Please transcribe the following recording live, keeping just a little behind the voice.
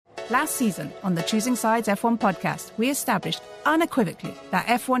Last season, on the Choosing Sides F1 podcast, we established unequivocally that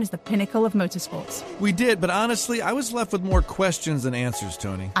F1 is the pinnacle of motorsports. We did, but honestly, I was left with more questions than answers,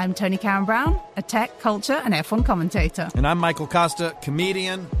 Tony. I'm Tony Karen Brown, a tech, culture, and F1 commentator. And I'm Michael Costa,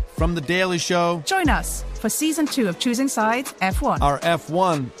 comedian from The Daily Show. Join us for Season 2 of Choosing Sides F1. Our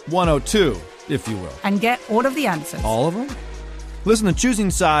F1 102, if you will. And get all of the answers. All of them? Listen to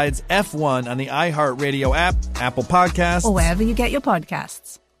Choosing Sides F1 on the iHeartRadio app, Apple Podcasts, or wherever you get your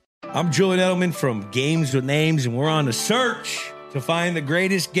podcasts. I'm Julian Edelman from Games with Names, and we're on a search to find the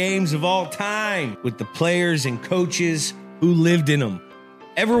greatest games of all time with the players and coaches who lived in them.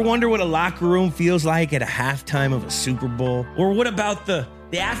 Ever wonder what a locker room feels like at a halftime of a Super Bowl? Or what about the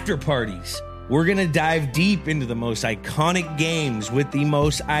after parties? We're going to dive deep into the most iconic games with the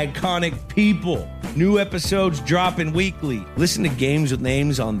most iconic people. New episodes dropping weekly. Listen to Games with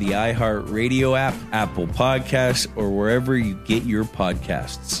Names on the iHeartRadio app, Apple Podcasts, or wherever you get your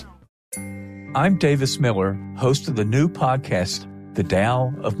podcasts. I'm Davis Miller, host of the new podcast, The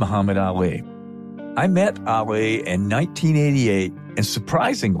Tao of Muhammad Ali. I met Ali in 1988, and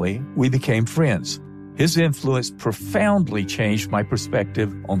surprisingly, we became friends. His influence profoundly changed my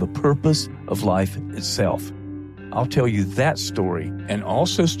perspective on the purpose of life itself. I'll tell you that story, and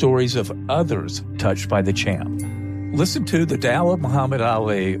also stories of others touched by the champ. Listen to The Tao of Muhammad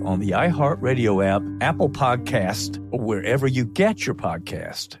Ali on the iHeartRadio app, Apple Podcast, or wherever you get your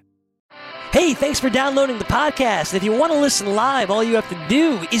podcast. Hey, thanks for downloading the podcast. If you want to listen live, all you have to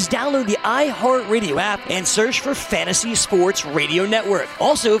do is download the iHeartRadio app and search for Fantasy Sports Radio Network.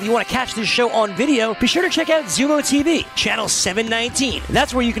 Also, if you want to catch this show on video, be sure to check out Zumo TV, channel 719.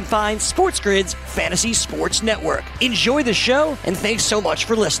 That's where you can find Sports Grid's Fantasy Sports Network. Enjoy the show, and thanks so much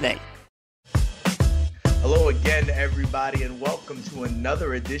for listening. Hello again, everybody, and welcome to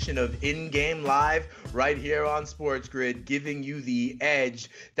another edition of In-Game Live right here on Sports Grid, giving you the edge.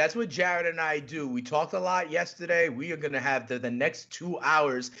 That's what Jared and I do. We talked a lot yesterday. We are going to have the next 2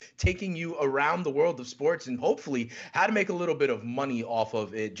 hours taking you around the world of sports and hopefully how to make a little bit of money off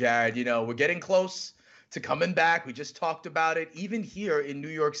of it, Jared. You know, we're getting close to coming back. We just talked about it, even here in New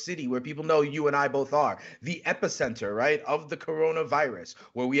York City, where people know you and I both are, the epicenter, right, of the coronavirus,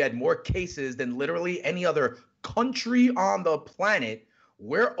 where we had more cases than literally any other country on the planet.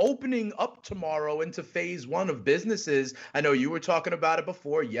 We're opening up tomorrow into phase one of businesses. I know you were talking about it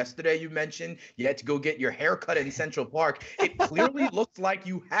before. Yesterday you mentioned you had to go get your hair cut in Central Park. It clearly looks like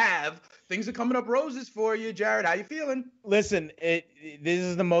you have. Things are coming up roses for you, Jared. How you feeling? Listen, this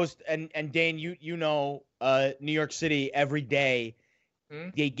is the most, and Dane, you know, New York City every day,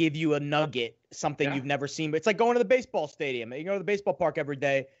 they give you a nugget, something you've never seen. But it's like going to the baseball stadium. You go to the baseball park every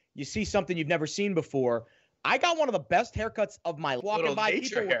day. You see something you've never seen before. I got one of the best haircuts of my life. Walking by,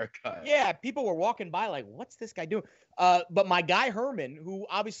 people were walking by like, what's this guy doing? But my guy Herman, who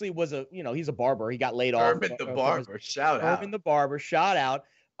obviously was he's a barber. He got laid off. Herman the barber, shout out. Herman the barber, shout out.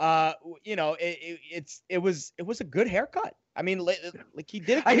 It was a good haircut. I mean, like he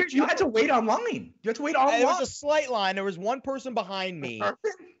did it. I hear you had to wait online. You had to wait online. It was a slight line. There was one person behind me.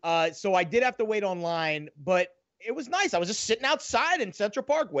 So I did have to wait online, but it was nice. I was just sitting outside in Central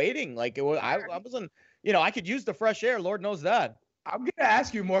Park waiting. Like it was, I wasn't, I could use the fresh air. Lord knows that. I'm going to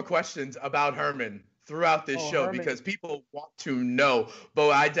ask you more questions about Herman throughout this show because people want to know, but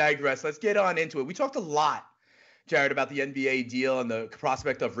I digress. Let's get on into it. We talked a lot, Jared, about the NBA deal and the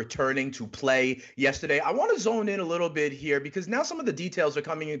prospect of returning to play yesterday. I want to zone in a little bit here because now some of the details are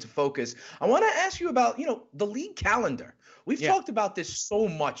coming into focus. I want to ask you about, the league calendar. We've talked about this so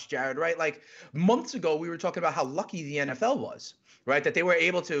much, Jared, right? Like months ago, we were talking about how lucky the NFL was, right? That they were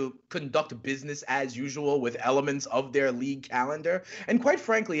able to conduct business as usual with elements of their league calendar. And quite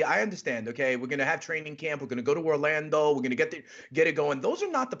frankly, I understand, okay, we're going to have training camp. We're going to go to Orlando. We're going to get it going. Those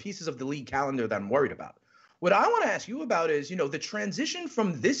are not the pieces of the league calendar that I'm worried about. What I want to ask you about is, the transition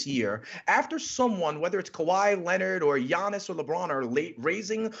from this year after someone, whether it's Kawhi Leonard or Giannis or LeBron, are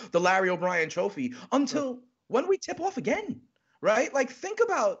raising the Larry O'Brien trophy until when we tip off again, right? Like think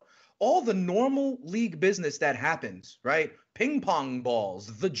about all the normal league business that happens, right? Ping pong balls,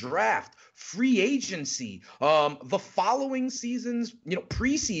 the draft, free agency, the following season's,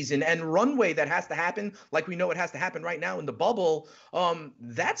 preseason and runway that has to happen, like we know it has to happen right now in the bubble.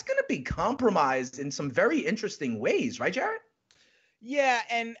 That's going to be compromised in some very interesting ways, right, Jared? Yeah,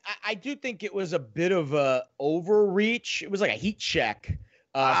 and I do think it was a bit of a overreach. It was like a heat check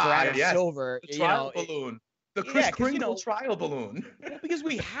for Adam Silver. The trial balloon. The Chris Kringle trial balloon. Because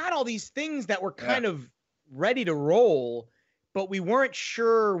we had all these things that were kind of ready to roll, but we weren't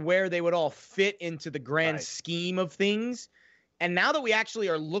sure where they would all fit into the grand scheme of things. And now that we actually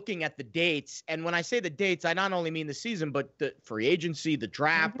are looking at the dates, and when I say the dates, I not only mean the season, but the free agency, the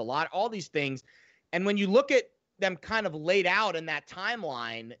draft, all these things. And when you look at them kind of laid out in that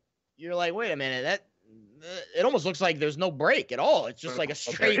timeline, you're like, wait a minute, it almost looks like there's no break at all. It's just like a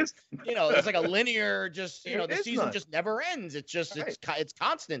straight, it's like a linear, just, the season just never ends. It's just, it's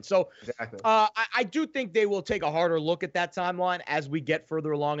constant. So I do think they will take a harder look at that timeline as we get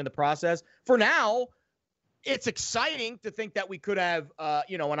further along in the process. For now, it's exciting to think that we could have,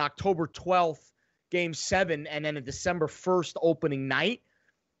 an October 12th Game 7 and then a December 1st opening night.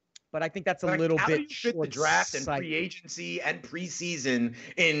 But I think that's a little bit. How do you fit the draft and free agency and preseason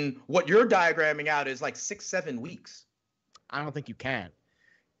in what you're diagramming out is like 6-7 weeks? I don't think you can.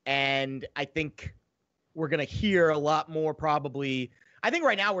 And I think we're going to hear a lot more probably. I think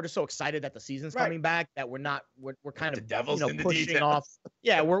right now we're just so excited that the season's coming back that we're kind of pushing off.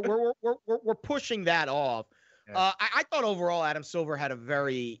 Yeah, we're pushing that off. Yeah. I thought overall Adam Silver had a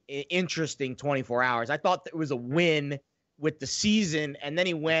very interesting 24 hours. I thought that it was a win with the season, and then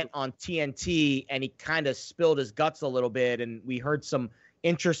he went on TNT and he kind of spilled his guts a little bit, and we heard some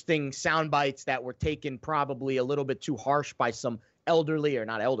interesting sound bites that were taken probably a little bit too harsh by some older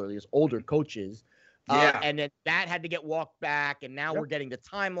coaches. And then that had to get walked back, and now we're getting the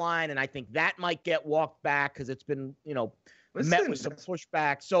timeline, and I think that might get walked back because it's been, met with some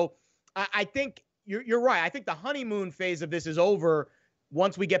pushback. So I think you're right. I think the honeymoon phase of this is over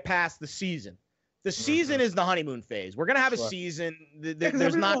once we get past the season. The season is the honeymoon phase. We're going to have a season.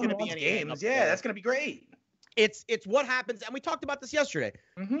 There's not going to be any games. Yeah, that's going to be great. It's what happens, and we talked about this yesterday.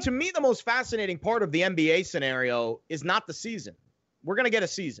 To me, the most fascinating part of the NBA scenario is not the season. We're going to get a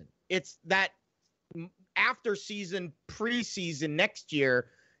season. It's that after season, preseason next year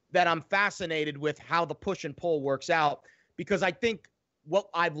that I'm fascinated with how the push and pull works out, because I think what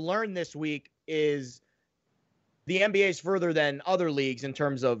I've learned this week is the NBA is further than other leagues in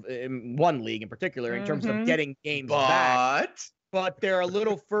terms of one league in particular, in terms of getting games back. But they're a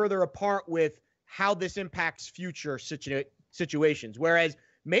little further apart with how this impacts future situations. Whereas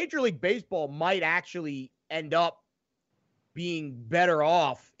Major League Baseball might actually end up being better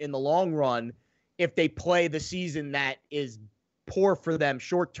off in the long run if they play the season that is poor for them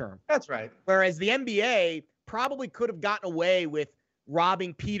short term. That's right. Whereas the NBA probably could have gotten away with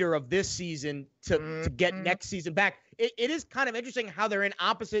robbing Peter of this season to get next season back. It is kind of interesting how they're in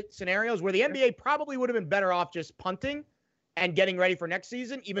opposite scenarios where the NBA probably would have been better off just punting and getting ready for next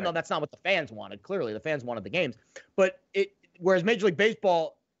season, even though that's not what the fans wanted. Clearly, the fans wanted the games. But whereas Major League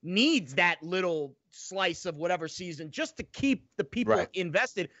Baseball needs that little slice of whatever season just to keep the people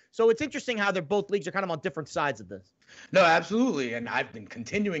invested. So it's interesting how both leagues are kind of on different sides of this. No, absolutely. And I've been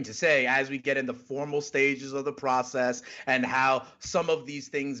continuing to say, as we get in the formal stages of the process and how some of these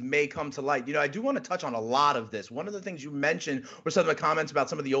things may come to light, I do want to touch on a lot of this. One of the things you mentioned were some of the comments about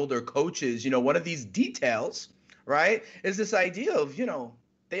some of the older coaches. One of these details, right, is this idea of,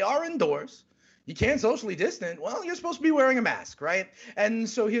 they are indoors. You can't socially distance. Well, you're supposed to be wearing a mask, right? And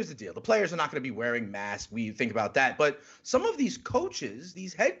so here's the deal. The players are not going to be wearing masks. We think about that. But some of these coaches,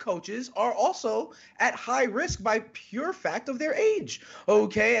 these head coaches, are also at high risk by pure fact of their age.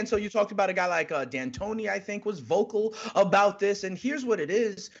 Okay. And so you talked about a guy like D'Antoni, I think, was vocal about this. And here's what it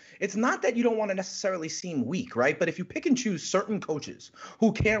is. It's not that you don't want to necessarily seem weak, right? But if you pick and choose certain coaches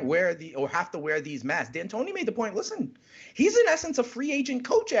who can't wear or have to wear these masks, D'Antoni made the point, listen, he's in essence a free agent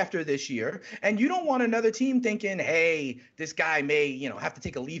coach after this year. And you don't want another team thinking, hey, this guy may, have to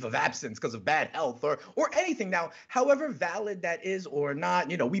take a leave of absence because of bad health or anything. Now, however valid that is or not,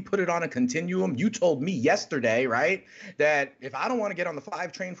 we put it on a continuum. You told me yesterday, right, that if I don't want to get on the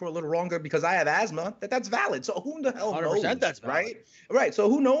 5 train for a little longer because I have asthma, that's valid. So who the hell knows, that's valid. Right? Right. So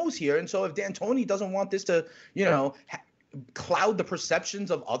who knows here? And so if D'Antoni doesn't want this to, cloud the perceptions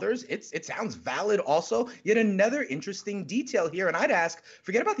of others, it sounds valid also. Yet another interesting detail here, and I'd ask,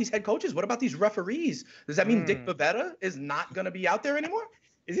 forget about these head coaches, what about these referees? Does that mean Dick Bavetta is not going to be out there anymore?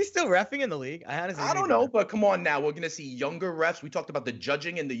 Is he still reffing in the league? I don't know, but come on now. We're going to see younger refs. We talked about the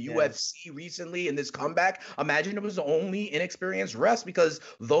judging in the UFC recently in this comeback. Imagine it was only inexperienced refs because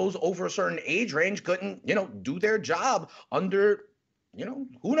those over a certain age range couldn't, do their job under,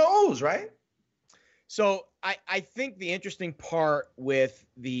 who knows, right? So I think the interesting part with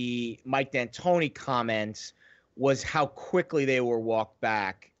the Mike D'Antoni comments was how quickly they were walked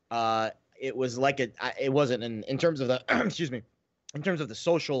back. It was like it wasn't in terms of the excuse me, in terms of the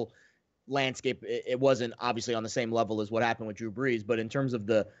social landscape. It wasn't obviously on the same level as what happened with Drew Brees, but in terms of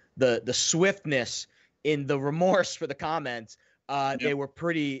the swiftness in the remorse for the comments, They were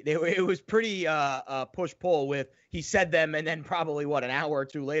pretty. It was pretty push-pull with he said them, and then probably an hour or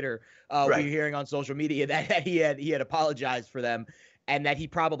two later, we were hearing on social media that he had apologized for them, and that he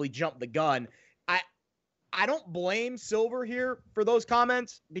probably jumped the gun. I don't blame Silver here for those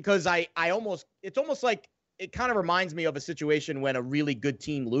comments, because it's almost like it kind of reminds me of a situation when a really good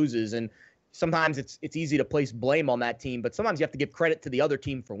team loses, and sometimes it's easy to place blame on that team, but sometimes you have to give credit to the other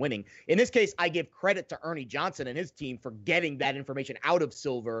team for winning. In this case, I give credit to Ernie Johnson and his team for getting that information out of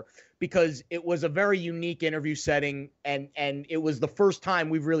Silver, because it was a very unique interview setting, and it was the first time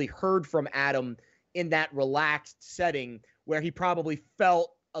we've really heard from Adam in that relaxed setting where he probably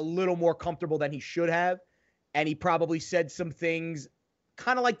felt a little more comfortable than he should have. And he probably said some things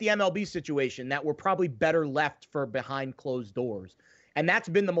kind of like the MLB situation that were probably better left for behind closed doors. And that's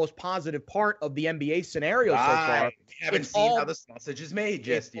been the most positive part of the NBA scenario so far. We haven't seen how the sausage is made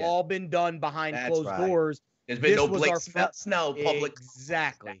just yet. It's all been done behind closed doors. There's been no Blake Snell public.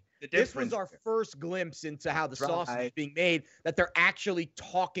 Exactly. This was our first glimpse into how the sausage is being made, that they're actually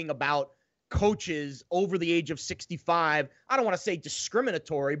talking about coaches over the age of 65. I don't want to say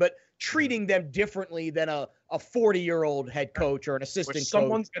discriminatory, but treating them differently than a 40-year-old head coach or an assistant coach.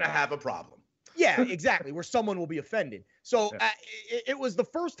 Someone's going to have a problem. Yeah, exactly, where someone will be offended. So it was the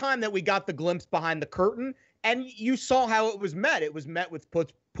first time that we got the glimpse behind the curtain, and you saw how it was met. It was met with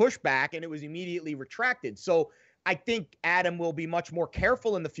pushback, and it was immediately retracted. So I think Adam will be much more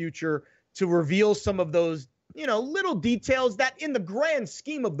careful in the future to reveal some of those, little details that in the grand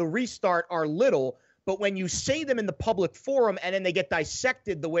scheme of the restart are little, but when you say them in the public forum and then they get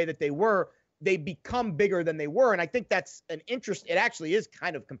dissected the way that they become bigger than they were. And I think that's an interest. It actually is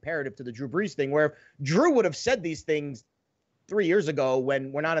kind of comparative to the Drew Brees thing, where if Drew would have said these things 3 years ago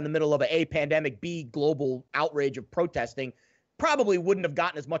when we're not in the middle of a pandemic, B, global outrage of protesting, probably wouldn't have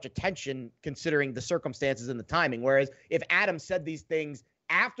gotten as much attention considering the circumstances and the timing. Whereas if Adam said these things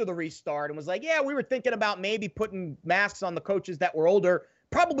after the restart and was like, yeah, we were thinking about maybe putting masks on the coaches that were older,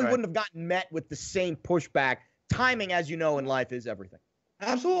 probably wouldn't have gotten met with the same pushback. Timing, as you know, in life is everything.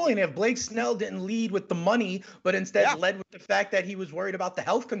 Absolutely. And if Blake Snell didn't lead with the money, but instead led with the fact that he was worried about the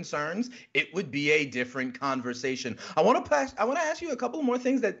health concerns, it would be a different conversation. I want to ask you a couple more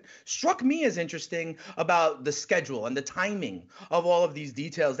things that struck me as interesting about the schedule and the timing of all of these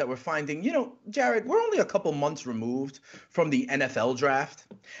details that we're finding. Jared, we're only a couple months removed from the NFL draft.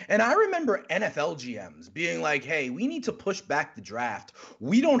 And I remember NFL GMs being like, hey, we need to push back the draft.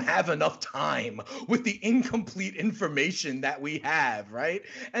 We don't have enough time with the incomplete information that we have, right?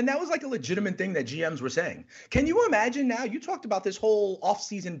 And that was like a legitimate thing that GMs were saying. Can you imagine now? You talked about this whole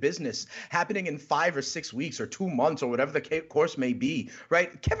offseason business happening in 5 or 6 weeks or 2 months or whatever the course may be,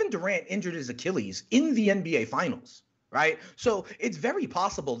 right? Kevin Durant injured his Achilles in the NBA Finals, right? So it's very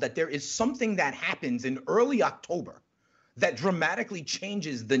possible that there is something that happens in early October that dramatically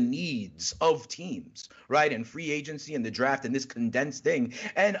changes the needs of teams, right? And free agency and the draft and this condensed thing.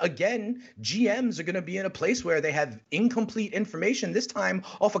 And again, GMs are going to be in a place where they have incomplete information, this time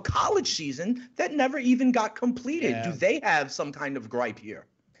off a college season that never even got completed. Yeah. Do they have some kind of gripe here?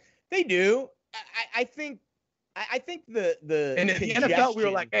 They do. I think the and in the NFL, we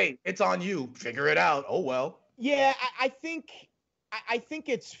were like, hey, it's on you. Figure it out. Oh, well. Yeah, I think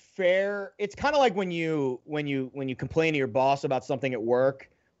it's fair. It's kind of like when you complain to your boss about something at work,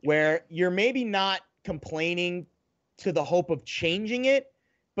 where you're maybe not complaining to the hope of changing it,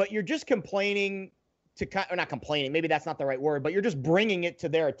 but you're just complaining or not complaining. Maybe that's not the right word, but you're just bringing it to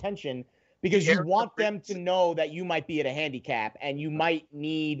their attention because you want them to know that you might be at a handicap and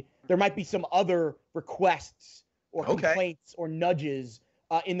there might be some other requests or complaints or nudges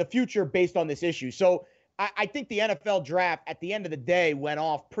in the future based on this issue. So I think the NFL draft at the end of the day went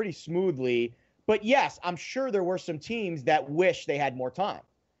off pretty smoothly. But yes, I'm sure there were some teams that wish they had more time.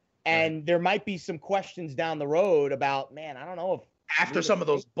 And there might be some questions down the road about, man, I don't know if after some of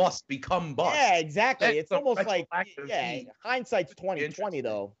those busts become busts. Yeah, exactly. It's almost like, hindsight's 20/20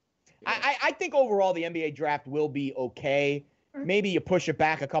 though. I think overall the NBA draft will be okay. Maybe you push it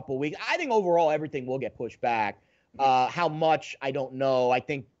back a couple weeks. I think overall everything will get pushed back. How much, I don't know. I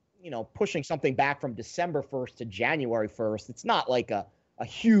think, pushing something back from December 1st to January 1st, it's not like a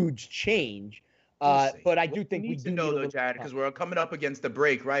huge change. But I do think we do know, though, Jared, because we're coming up against the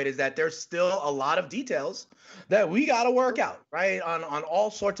break, right, is that there's still a lot of details that we got to work out, right, on all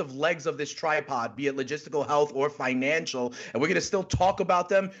sorts of legs of this tripod, be it logistical, health, or financial, and we're going to still talk about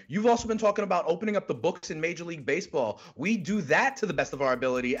them. You've also been talking about opening up the books in Major League Baseball. We do that to the best of our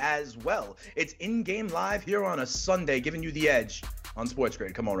ability as well. It's In-Game Live here on a Sunday, giving you the edge on Sports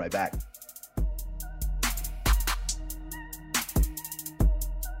Grid. Come on right back.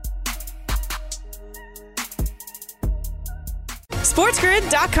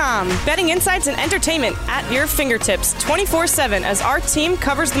 SportsGrid.com. Betting insights and entertainment at your fingertips 24/7 as our team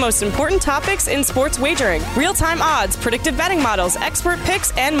covers the most important topics in sports wagering. Real-time odds, predictive betting models, expert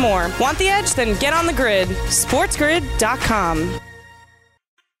picks, and more. Want the edge? Then get on the grid. SportsGrid.com.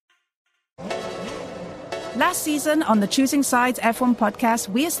 Last season on the Choosing Sides F1 podcast,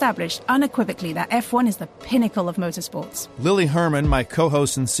 we established unequivocally that F1 is the pinnacle of motorsports. Lily Herman, my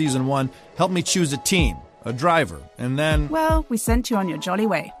co-host in Season 1, helped me choose a team, a driver, and then... Well, we sent you on your jolly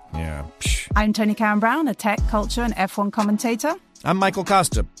way. Yeah, psh. I'm Tony Karen Brown, a tech, culture, and F1 commentator. I'm Michael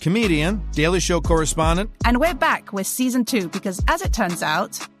Costa, comedian, Daily Show correspondent. And we're back with Season 2 because, as it turns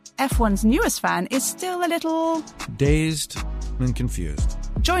out, F1's newest fan is still a little... dazed and confused.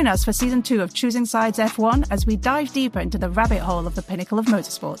 Join us for Season 2 of Choosing Sides F1 as we dive deeper into the rabbit hole of the pinnacle of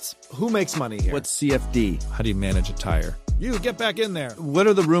motorsports. Who makes money here? What's CFD? How do you manage a tire? You, get back in there. What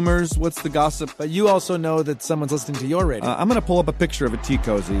are the rumors? What's the gossip? But you also know that someone's listening to your radio. I'm going to pull up a picture of a tea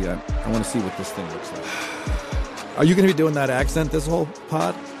cozy. I want to see what this thing looks like. Are you going to be doing that accent this whole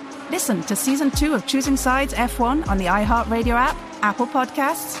pod? Listen to Season 2 of Choosing Sides F1 on the iHeartRadio app, Apple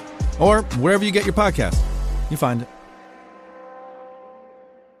Podcasts, or wherever you get your podcast. You find it.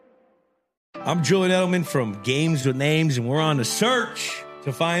 I'm Julian Edelman from Games with Names, and we're on the search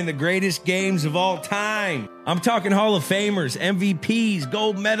to find the greatest games of all time. I'm talking Hall of Famers, MVPs,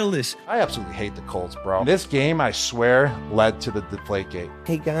 gold medalists. I absolutely hate the Colts, bro. This game, I swear, led to the Deflategate.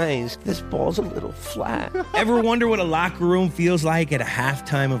 Hey, guys, this ball's a little flat. Ever wonder what a locker room feels like at a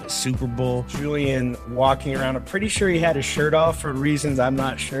halftime of a Super Bowl? Julian walking around, I'm pretty sure he had his shirt off for reasons I'm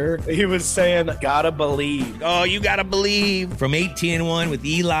not sure. He was saying, gotta believe. Oh, you gotta believe. From 18-1 with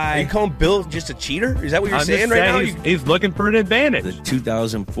Eli. Are you calling Bill just a cheater? Is that what you're saying right now? He's looking for an advantage. The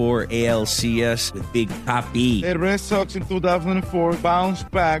 2004 ALCS with Big Papi. The Red Sox in 2004 bounced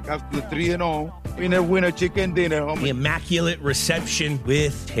back after the 3-0. Winner chicken dinner. The immaculate reception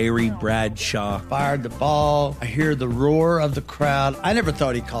with Terry Bradshaw. Fired the ball. I hear the roar of the crowd. I never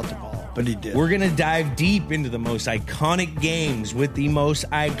thought he caught the ball, but he did. We're going to dive deep into the most iconic games with the most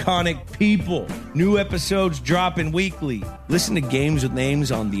iconic people. New episodes dropping weekly. Listen to Games with Names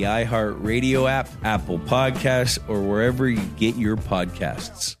on the iHeartRadio app, Apple Podcasts, or wherever you get your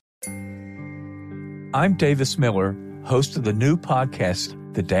podcasts. I'm Davis Miller, host of the new podcast,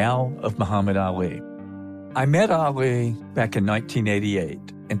 The Tao of Muhammad Ali. I met Ali back in 1988,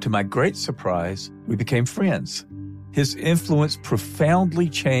 and to my great surprise, we became friends. His influence profoundly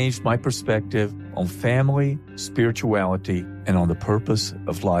changed my perspective on family, spirituality, and on the purpose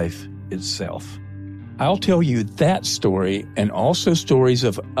of life itself. I'll tell you that story and also stories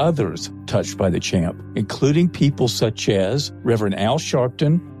of others touched by the champ, including people such as Reverend Al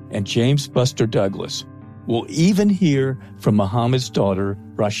Sharpton and James Buster Douglas. We'll even hear from Muhammad's daughter,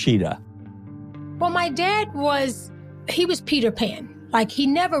 Rashida. Well, my dad he was Peter Pan. Like, he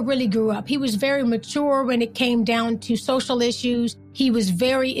never really grew up. He was very mature when it came down to social issues. He was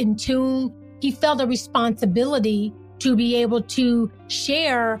very in tune. He felt a responsibility to be able to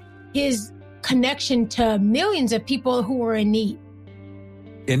share his connection to millions of people who were in need.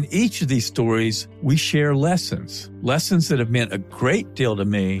 In each of these stories, we share lessons that have meant a great deal to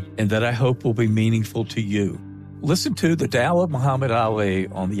me and that I hope will be meaningful to you. Listen to The Tao of Muhammad Ali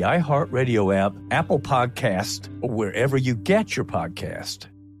on the iHeartRadio app, Apple Podcast, or wherever you get your podcast.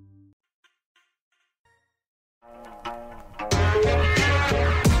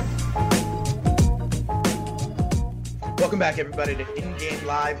 Welcome back, everybody, to In Game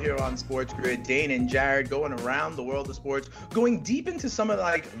Live here on Sports Grid. Dane and Jared going around the world of sports, going deep into some of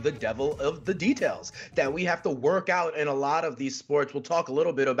the devil of the details that we have to work out in a lot of these sports. We'll talk a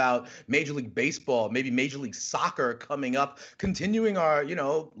little bit about Major League Baseball, maybe Major League Soccer coming up, continuing our,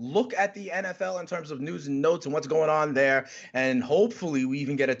 look at the NFL in terms of news and notes and what's going on there. And hopefully we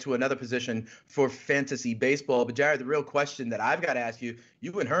even get it to another position for fantasy baseball. But Jared, the real question that I've got to ask you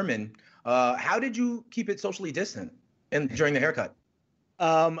and Herman, how did you keep it socially distant during the haircut?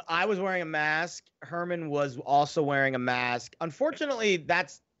 I was wearing a mask. Herman was also wearing a mask. Unfortunately,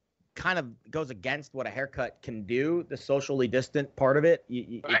 that's kind of goes against what a haircut can do, the socially distant part of it.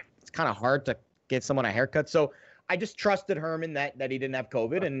 It's kind of hard to get someone a haircut. So I just trusted Herman that he didn't have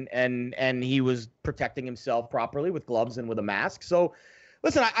COVID and he was protecting himself properly with gloves and with a mask. So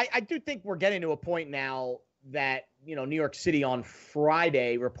listen, I do think we're getting to a point now that, New York City on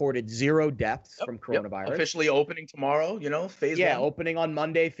Friday reported 0 deaths from coronavirus. Yep. Officially opening tomorrow, phase 1. Yeah, opening on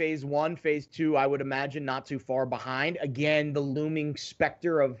Monday, phase 1. Phase 2, I would imagine, not too far behind. Again, the looming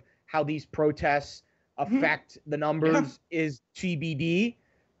specter of how these protests affect the numbers is TBD.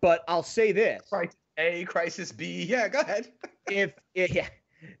 But I'll say this. Crisis A, crisis B. Yeah, go ahead.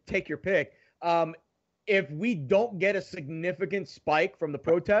 Take your pick. if we don't get a significant spike from the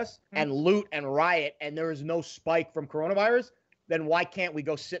protests and loot and riot, and there is no spike from coronavirus, then why can't we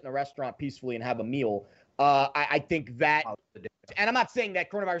go sit in a restaurant peacefully and have a meal? I think that, and I'm not saying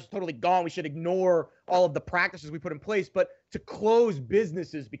that coronavirus is totally gone. We should ignore all of the practices we put in place, but to close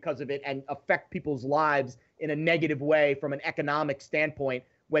businesses because of it and affect people's lives in a negative way from an economic standpoint,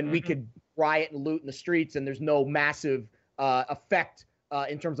 when we could riot and loot in the streets and there's no massive effect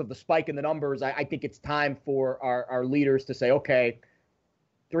in terms of the spike in the numbers, I think it's time for our leaders to say, okay,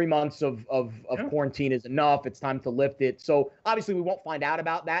 3 months of quarantine is enough. It's time to lift it. So obviously we won't find out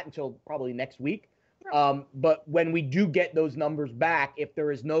about that until probably next week. But when we do get those numbers back, if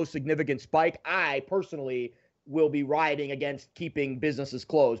there is no significant spike, I personally will be rioting against keeping businesses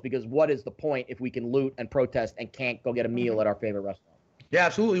closed, because what is the point if we can loot and protest and can't go get a meal at our favorite restaurant? Yeah,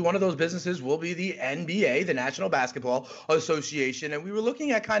 absolutely. One of those businesses will be the NBA, the National Basketball Association. And we were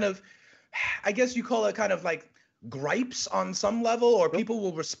looking at kind of, I guess you call it kind of like gripes on some level, or people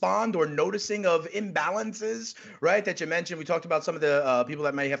will respond, or noticing of imbalances, right? That you mentioned. We talked about some of the people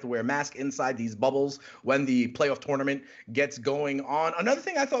that may have to wear a mask inside these bubbles when the playoff tournament gets going on. Another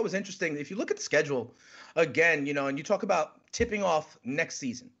thing I thought was interesting, if you look at the schedule again, and you talk about tipping off next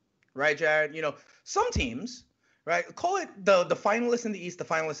season, right, Jared? Some teams, right, call it the finalists in the East, the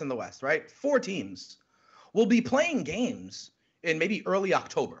finalists in the West, right? 4 teams will be playing games in maybe early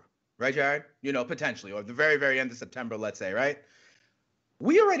October. Right, Jared? Potentially, or the very, very end of September, let's say, right?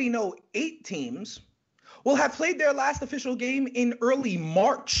 We already know 8 teams will have played their last official game in early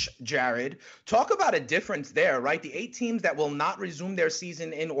March, Jared. Talk about a difference there, right? The 8 teams that will not resume their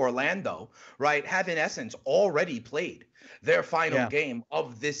season in Orlando, right, have in essence already played their final game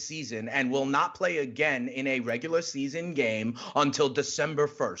of this season and will not play again in a regular season game until December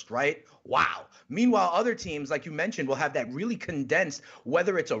 1st, right? Wow. Meanwhile, other teams, like you mentioned, will have that really condensed,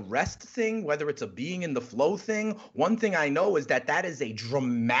 whether it's a rest thing, whether it's a being in the flow thing. One thing I know is that is a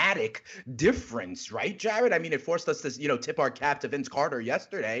dramatic difference, right, Jared? I mean, it forced us to, tip our cap to Vince Carter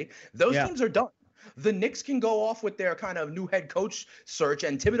yesterday. Those teams are done. The Knicks can go off with their kind of new head coach search,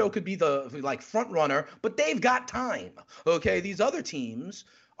 and Thibodeau could be the front runner, but they've got time. Okay, these other teams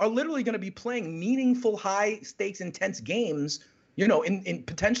are literally going to be playing meaningful, high stakes, intense games, in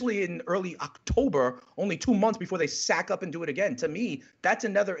potentially in early October, only 2 months before they sack up and do it again. To me, that's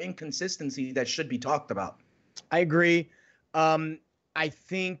another inconsistency that should be talked about. I agree. I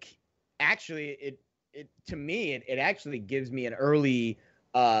think actually it actually gives me an early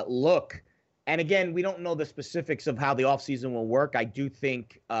look. And again, we don't know the specifics of how the offseason will work. I do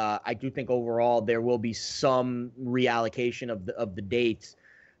think overall there will be some reallocation of the dates,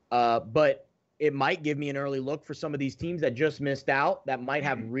 but it might give me an early look for some of these teams that just missed out, that might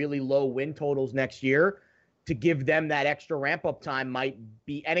have really low win totals next year. To give them that extra ramp-up time might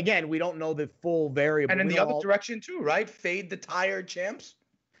be, and again, we don't know the full variable. And in the other direction too, right? Fade the tired champs.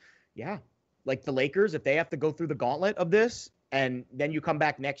 Yeah, like the Lakers, if they have to go through the gauntlet of this, and then you come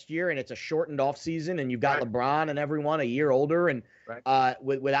back next year and it's a shortened off season and you've got LeBron and everyone a year older and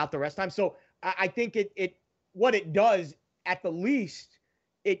without the rest time. So I think it what it does, at the least,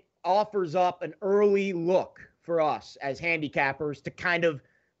 it offers up an early look for us as handicappers to kind of,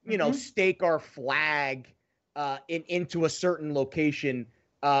 stake our flag into a certain location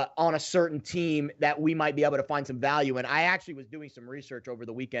on a certain team that we might be able to find some value in. I actually was doing some research over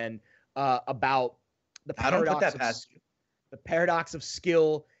the weekend about the paradox of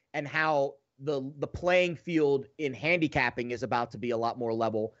skill and how the playing field in handicapping is about to be a lot more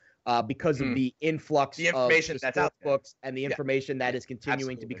level because of the influx of information that's out there. Books and the information that is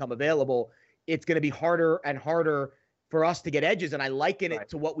continuing to become available. It's going to be harder and harder for us to get edges. And I liken it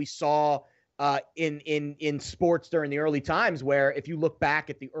to what we saw in sports during the early times, where if you look back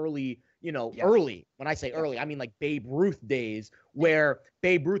at the early, early, when I say early, I mean like Babe Ruth days, where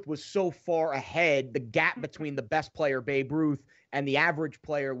Babe Ruth was so far ahead, the gap between the best player, Babe Ruth, and the average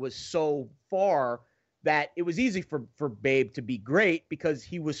player was so far that it was easy for Babe to be great because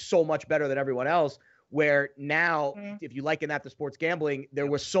he was so much better than everyone else. Where now, if you liken that to sports gambling, there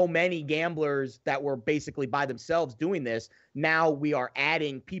were so many gamblers that were basically by themselves doing this. Now we are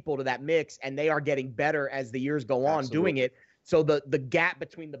adding people to that mix, and they are getting better as the years go on doing it. So the gap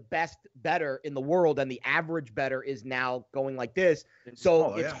between the best better in the world and the average better is now going like this.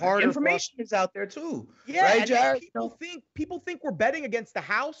 So it's harder. Information is out there too. Yeah, right, Jared? People think we're betting against the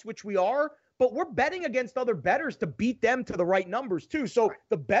house, which we are, but we're betting against other bettors to beat them to the right numbers too. So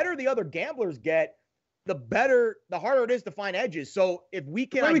the better the other gamblers get, the harder it is to find edges. So if we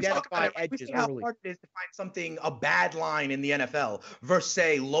can identify edges early. How hard it is to find a bad line in the NFL versus,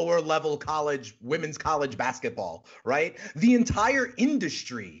 say, lower level women's college basketball, right? The entire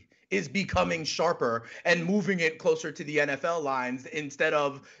industry is becoming sharper and moving it closer to the NFL lines instead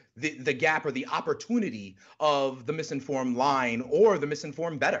of the gap or the opportunity of the misinformed line or the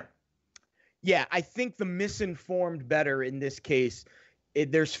misinformed better. Yeah, I think the misinformed better in this case,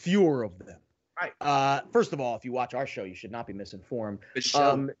 there's fewer of them. Right. First of all, if you watch our show, you should not be misinformed. The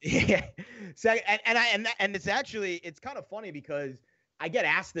show. Yeah. And it's actually, it's kind of funny because I get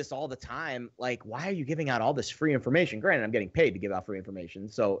asked this all the time, like, why are you giving out all this free information? Granted, I'm getting paid to give out free information,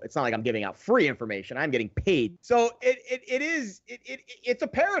 so it's not like I'm giving out free information. I'm getting paid. So it's a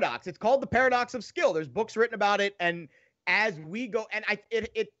paradox. It's called the paradox of skill. There's books written about it, and as we go, and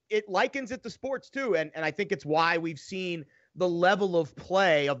it likens it to sports too, and I think it's why we've seen the level of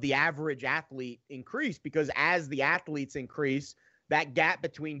play of the average athlete increase, because as the athletes increase, that gap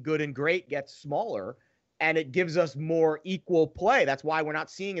between good and great gets smaller. And it gives us more equal play. That's why we're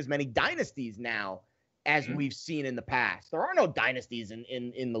not seeing as many dynasties now as we've seen in the past. There are no dynasties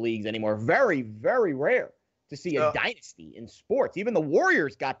in the leagues anymore. Very, very rare to see a dynasty in sports. Even the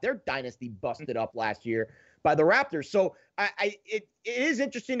Warriors got their dynasty busted up last year by the Raptors. So it is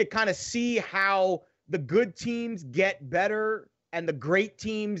interesting to kind of see how the good teams get better and the great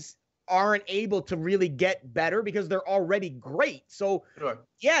teams aren't able to really get better because they're already great. So,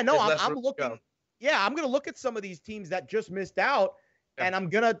 yeah, no, I'm looking. Yeah, I'm going to look at some of these teams that just missed out, and I'm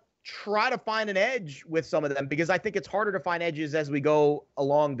going to try to find an edge with some of them because I think it's harder to find edges as we go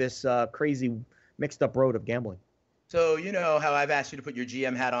along this crazy mixed-up road of gambling. So you know how I've asked you to put your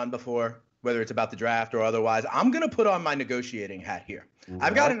GM hat on before, whether it's about the draft or otherwise. I'm going to put on my negotiating hat here. What?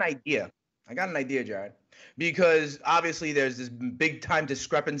 I've got an idea. Jared. Because obviously there's this big time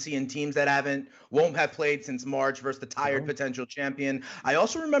discrepancy in teams that won't have played since March versus the tired potential champion. I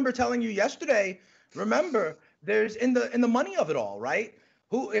also remember telling you yesterday, there's in the money of it all, right?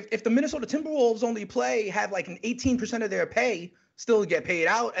 If the Minnesota Timberwolves only have like an 18% of their pay still get paid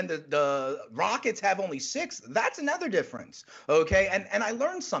out, and the Rockets have only 6%, that's another difference. Okay. And I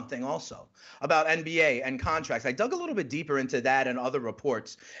learned something also about NBA and contracts. I dug a little bit deeper into that and other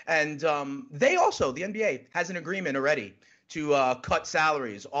reports. And the NBA has an agreement already to cut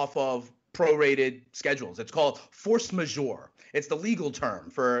salaries off of prorated schedules. It's called force majeure. It's the legal term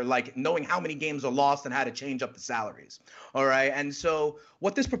for like knowing how many games are lost and how to change up the salaries. All right. And so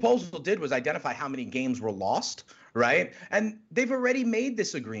what this proposal did was identify how many games were lost. Right. And they've already made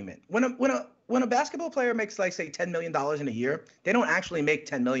this agreement. When a basketball player makes, like, say, $10 million in a year, they don't actually make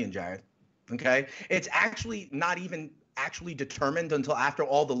 $10 million, Jared. OK, it's actually not even actually determined until after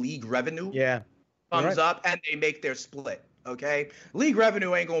all the league revenue comes up and they make their split. OK, league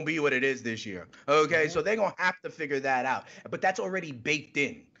revenue ain't going to be what it is this year. OK, so they're going to have to figure that out. But that's already baked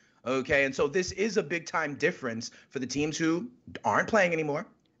in. OK, and so this is a big time difference for the teams who aren't playing anymore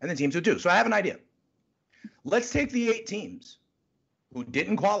and the teams who do. So I have an idea. Let's take the 8 teams who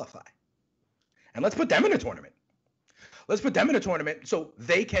didn't qualify and let's put them in a tournament. Let's put them in a tournament so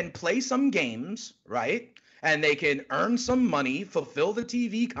they can play some games, right? And they can earn some money, fulfill the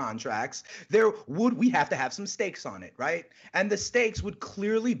TV contracts. We have to have some stakes on it, right? And the stakes would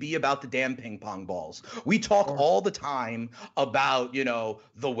clearly be about the damn ping pong balls. We talk all the time about,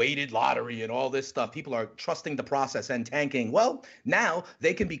 the weighted lottery and all this stuff. People are trusting the process and tanking. Well, now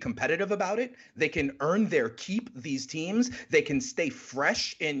they can be competitive about it. They can earn their keep, these teams. They can stay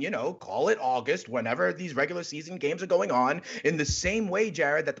fresh in, call it August, whenever these regular season games are going on. In the same way,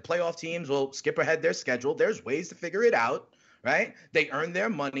 Jared, that the playoff teams will skip ahead their schedule. There's ways to figure it out, right? They earn their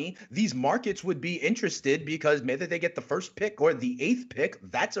money. These markets would be interested because whether they get the first pick or the 8th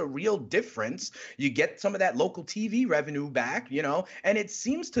pick, that's a real difference. You get some of that local TV revenue back, and it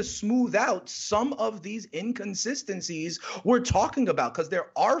seems to smooth out some of these inconsistencies we're talking about, because there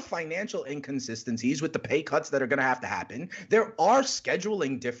are financial inconsistencies with the pay cuts that are going to have to happen. There are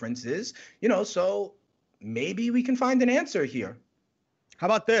scheduling differences, so maybe we can find an answer here. How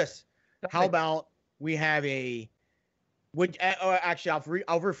about this? How about we have I'll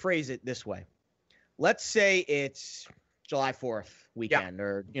rephrase it this way. Let's say it's July 4th weekend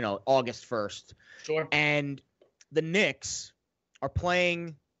or, August 1st. Sure. And the Knicks are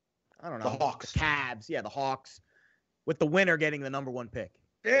playing, I don't know, the Hawks. The Cavs. Yeah, the Hawks, with the winner getting the number 1 pick.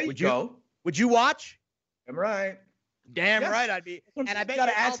 There you go. Would you watch? I'm right. Damn right I'd be. And I bet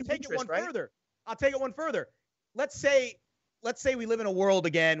I'll take it one further. I'll take it one further. Let's say we live in a world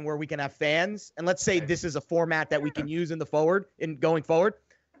again where we can have fans, and let's say this is a format that we can use in going forward.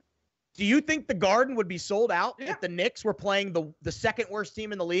 Do you think the Garden would be sold out if the Knicks were playing the second worst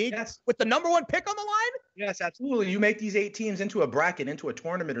team in the league with the number 1 pick on the line? Yes, absolutely. You make these 8 teams into a bracket, into a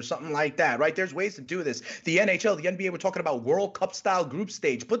tournament or something like that, right? There's ways to do this. The NHL, the NBA, we're talking about World Cup style group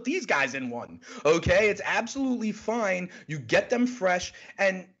stage. Put these guys in one, okay? It's absolutely fine. You get them fresh,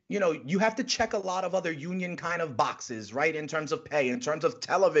 and you have to check a lot of other union kind of boxes, right? In terms of pay, in terms of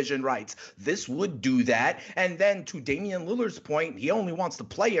television rights. This would do that. And then to Damian Lillard's point, he only wants to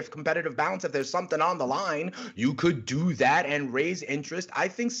play if competitive balance, if there's something on the line, you could do that and raise interest. I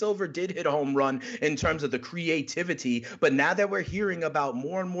think Silver did hit a home run in terms of the creativity, but now that we're hearing about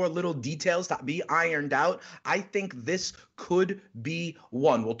more and more little details to be ironed out, I think this could be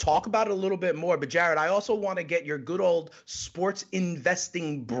one. We'll talk about it a little bit more, but Jared, I also want to get your good old sports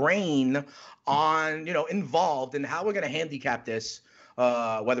investing brain on, involved in how we're going to handicap this,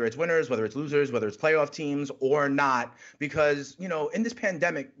 whether it's winners, whether it's losers, whether it's playoff teams or not, because, in this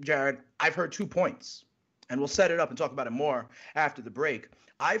pandemic, Jared, I've heard 2 points, and we'll set it up and talk about it more after the break.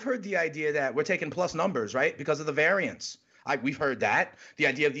 I've heard the idea that we're taking plus numbers, right? Because of the variance. We've heard that. The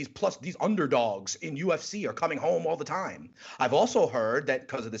idea of these underdogs in UFC are coming home all the time. I've also heard that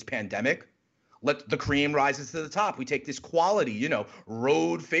because of this pandemic, let the cream rises to the top. We take this quality,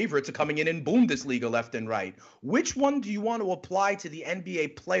 road favorites are coming in Bundesliga left and right. Which one do you want to apply to the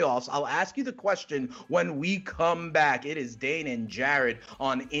NBA playoffs? I'll ask you the question when we come back. It is Dane and Jared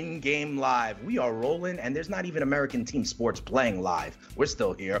on In Game Live. We are rolling, and there's not even American team sports playing live. We're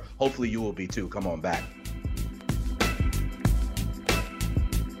still here. Hopefully you will be too. Come on back.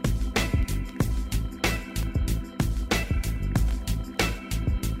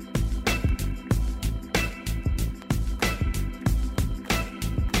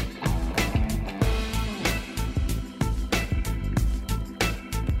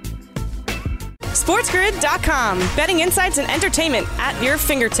 SportsGrid.com. Betting insights and entertainment at your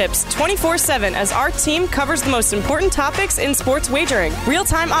fingertips 24/7 as our team covers the most important topics in sports wagering.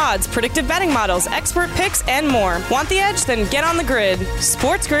 Real-time odds, predictive betting models, expert picks, and more. Want the edge? Then get on the grid.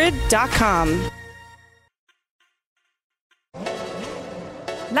 SportsGrid.com.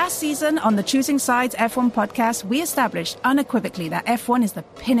 Last season on the Choosing Sides F1 podcast, we established unequivocally that F1 is the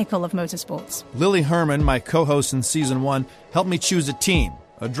pinnacle of motorsports. Lily Herman, my co-host in Season 1, helped me choose a team,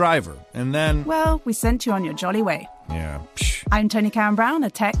 a driver, and then... Well, we sent you on your jolly way. Yeah, I'm Tony Karen Brown, a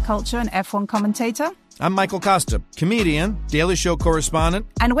tech, culture, and F1 commentator. I'm Michael Costa, comedian, Daily Show correspondent.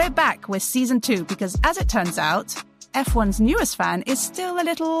 And we're back with Season 2 because, as it turns out, F1's newest fan is still a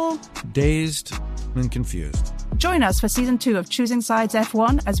little... dazed and confused. Join us for Season 2 of Choosing Sides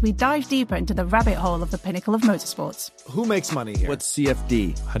F1 as we dive deeper into the rabbit hole of the pinnacle of motorsports. Who makes money here? What's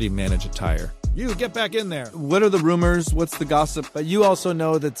CFD? How do you manage a tire? You, get back in there. What are the rumors? What's the gossip? But you also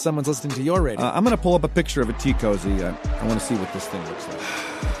know that someone's listening to your radio. I'm going to pull up a picture of a tea cozy. I want to see what this thing looks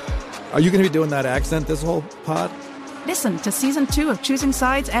like. Are you going to be doing that accent this whole pod? Listen to Season 2 of Choosing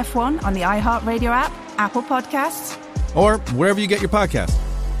Sides F1 on the iHeartRadio app, Apple Podcasts, or wherever you get your podcast.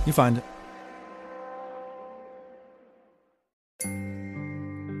 You find it.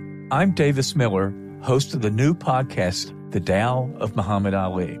 I'm Davis Miller, host of the new podcast, The Tao of Muhammad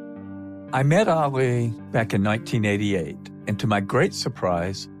Ali. I met Ali back in 1988, and to my great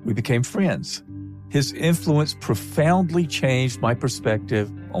surprise, we became friends. His influence profoundly changed my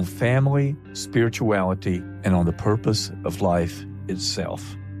perspective on family, spirituality, and on the purpose of life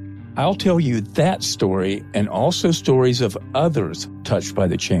itself. I'll tell you that story and also stories of others touched by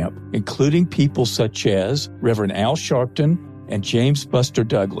the champ, including people such as Reverend Al Sharpton and James Buster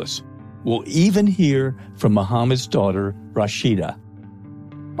Douglas. We'll even hear from Muhammad's daughter, Rashida.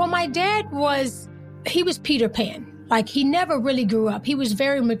 Well, my dad he was Peter Pan. Like, he never really grew up. He was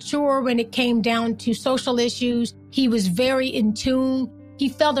very mature when it came down to social issues. He was very in tune. He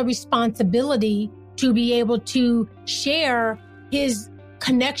felt a responsibility to be able to share his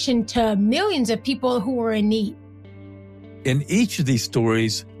connection to millions of people who were in need. In each of these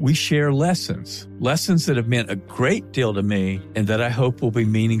stories, we share lessons that have meant a great deal to me and that I hope will be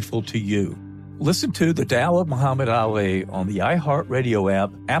meaningful to you. Listen to The Tao of Muhammad Ali on the iHeartRadio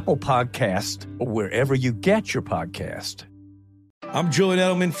app, Apple Podcast, or wherever you get your podcast. I'm Julian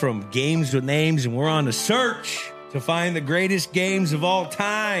Edelman from Games with Names, and we're on a search to find the greatest games of all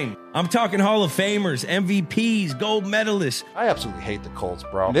time. I'm talking Hall of Famers, MVPs, gold medalists. I absolutely hate the Colts,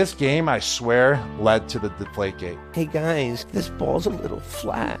 bro. This game, I swear, led to the Deflategate. Hey, guys, this ball's a little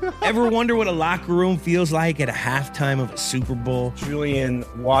flat. Ever wonder what a locker room feels like at a halftime of a Super Bowl? Julian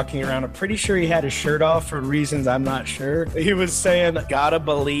walking around, I'm pretty sure he had his shirt off for reasons I'm not sure. He was saying, gotta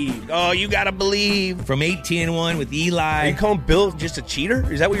believe. Oh, you gotta believe. From 18-1 with Eli. Are you calling Bill just a cheater?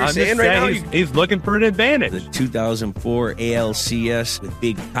 Is that what you're saying right now? He's looking for an advantage. The 2004 ALCS with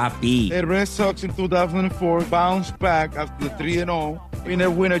Big Pop. The Red Sox in 2004 bounced back after the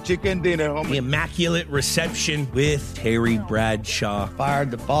 3-0. Winner chicken dinner. The immaculate reception with Terry Bradshaw.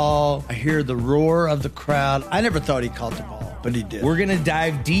 Fired the ball. I hear the roar of the crowd. I never thought he caught the ball. But he did. We're going to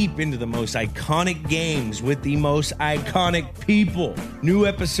dive deep into the most iconic games with the most iconic people. New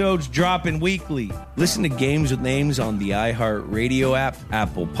episodes dropping weekly. Listen to Games with Names on the iHeartRadio app,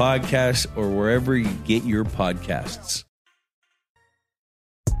 Apple Podcasts, or wherever you get your podcasts.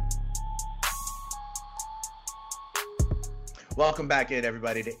 Welcome back in,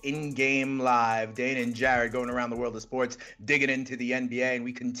 everybody, to In Game Live. Dana and Jared going around the world of sports, digging into the NBA, and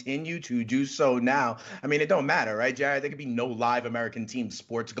we continue to do so now. I mean, it don't matter, right, Jared? There could be no live American team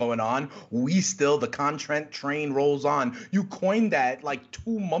sports going on. The content train rolls on. You coined that like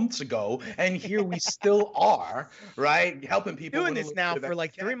 2 months ago, and here we still are, right? Helping people. Doing this now for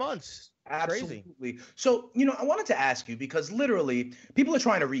like 3 months. Absolutely. Crazy. So, I wanted to ask you, because literally people are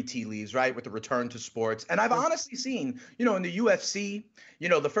trying to read tea leaves, right, with the return to sports. And I've honestly seen, in the UFC,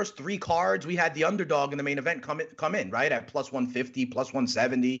 the first 3 cards, we had the underdog in the main event come in, right, at plus 150, plus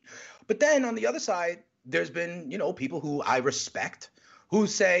 170. But then on the other side, there's been, people who I respect who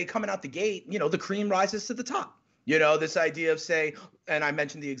say coming out the gate, the cream rises to the top. This idea of and I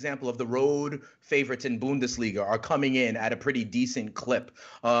mentioned the example of the road favorites in Bundesliga are coming in at a pretty decent clip.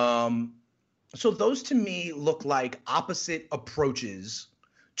 So those to me look like opposite approaches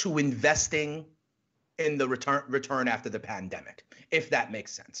to investing in the return after the pandemic, if that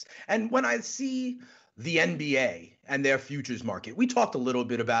makes sense. And when I see the NBA and their futures market, we talked a little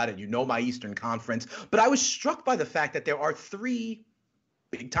bit about it, my Eastern Conference, but I was struck by the fact that there are 3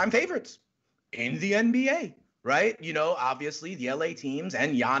 big-time favorites in the NBA. Right? Obviously the LA teams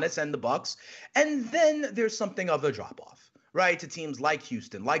and Giannis and the Bucks. And then there's something of a drop-off, right? To teams like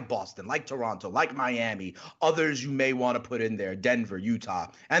Houston, like Boston, like Toronto, like Miami, others you may want to put in there, Denver,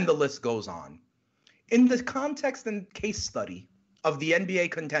 Utah, and the list goes on. In the context and case study of the NBA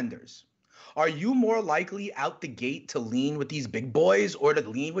contenders, are you more likely out the gate to lean with these big boys or to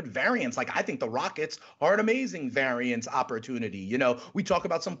lean with variants? Like, I think the Rockets are an amazing variance opportunity. We talk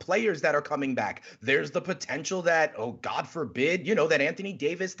about some players that are coming back. There's the potential that, oh, God forbid, that Anthony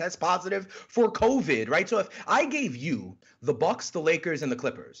Davis tests positive for COVID, right? So if I gave you the Bucks, the Lakers, and the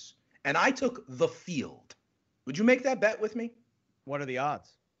Clippers, and I took the field, would you make that bet with me? What are the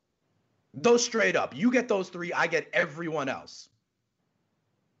odds? Those straight up. You get those 3, I get everyone else.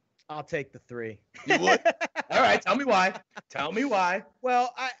 I'll take the 3. You would? All right. Tell me why. Tell me why.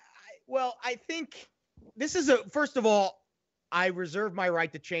 Well, I think this is first of all, I reserve my right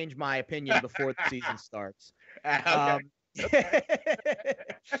to change my opinion before the season starts. Okay.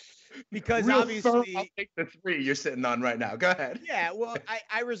 Because Real obviously, I'll take the 3 you're sitting on right now. Go ahead. Yeah. Well,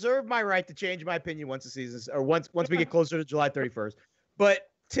 I reserve my right to change my opinion once the season's or once we get closer to July 31st. But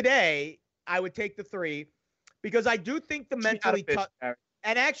today, I would take the 3 because I do think the mentally tough.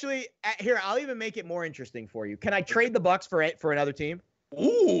 And actually, here, I'll even make it more interesting for you. Can I trade the Bucks for another team?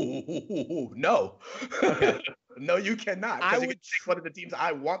 Ooh, no. Okay. No, you cannot. Because you can take one of the teams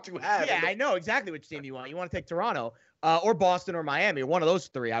I want to have. Yeah, I know exactly which team you want. You want to take Toronto or Boston or Miami, or one of those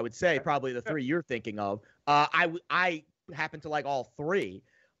 3, I would say, probably the 3 you're thinking of. I happen to like all 3.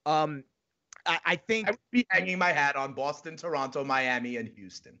 I think I would be hanging my hat on Boston, Toronto, Miami, and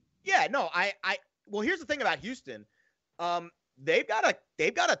Houston. Yeah, no, well, here's the thing about Houston. They've got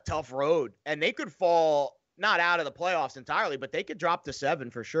a tough road, and they could fall not out of the playoffs entirely, but they could drop to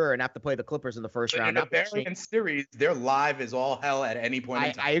 7 for sure and have to play the Clippers in the first round. In the variant series, their live is all hell at any point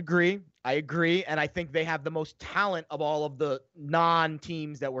in time. I agree, and I think they have the most talent of all of the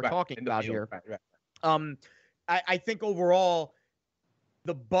non-teams that we're talking about here. Right. I think overall,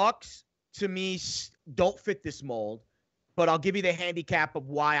 the Bucks to me don't fit this mold, but I'll give you the handicap of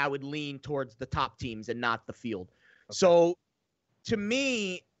why I would lean towards the top teams and not the field. Okay. So, to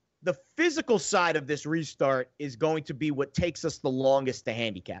me, the physical side of this restart is going to be what takes us the longest to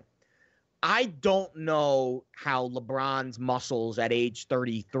handicap. I don't know how LeBron's muscles at age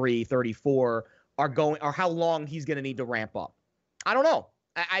 33, 34 are going, or how long he's going to need to ramp up. I don't know.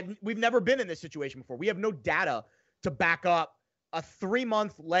 We've never been in this situation before. We have no data to back up a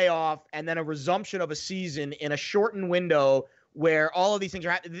 3-month layoff and then a resumption of a season in a shortened window where all of these things are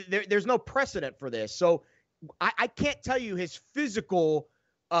happening. There's no precedent for this. So I can't tell you his physical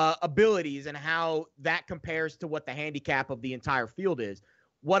abilities and how that compares to what the handicap of the entire field is.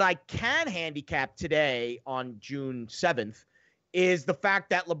 What I can handicap today on June 7th is the fact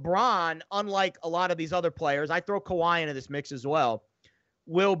that LeBron, unlike a lot of these other players, I throw Kawhi into this mix as well,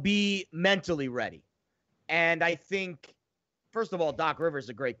 will be mentally ready. And I think, first of all, Doc Rivers is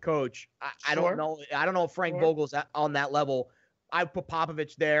a great coach. I don't know if Frank Vogel's on that level. I'd put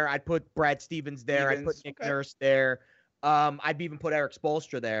Popovich there. I'd put Brad Stevens there. I'd put Nick Nurse there. I'd even put Eric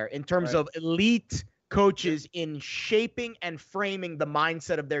Spoelstra there in terms of elite coaches in shaping and framing the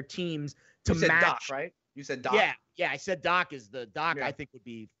mindset of their teams to match. Doc, right? You said Doc? Yeah, I said Doc is the Doc. Yeah. I think would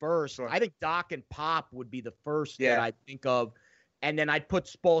be first. Sure. I think Doc and Pop would be the first that I think of, and then I'd put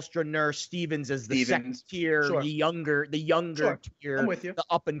Spoelstra, Nurse, Stevens as the second tier, the younger tier, I'm with you. The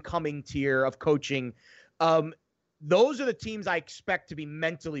up and coming tier of coaching. Those are the teams I expect to be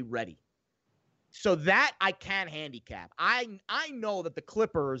mentally ready. So that I can handicap. I know that the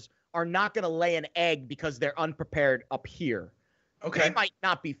Clippers are not going to lay an egg because they're unprepared up here. Okay. They might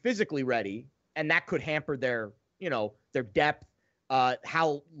not be physically ready, and that could hamper their depth,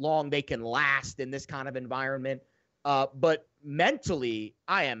 how long they can last in this kind of environment. But mentally,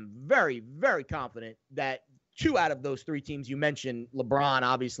 I am very, very confident that 2 out of those 3 teams you mentioned, LeBron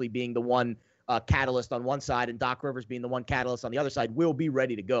obviously being the one catalyst on one side and Doc Rivers being the one catalyst on the other side, will be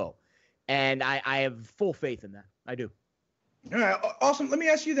ready to go. And I have full faith in that. I do. All right, awesome. Let me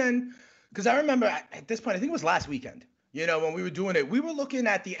ask you then, because I remember at this point, I think it was last weekend, when we were doing it, we were looking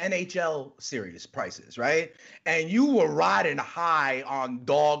at the NHL series prices, right? And you were riding high on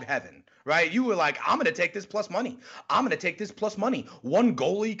dog heaven, right? You were like, I'm going to take this plus money. I'm going to take this plus money. One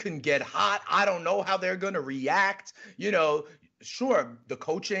goalie can get hot. I don't know how they're going to react. Sure, the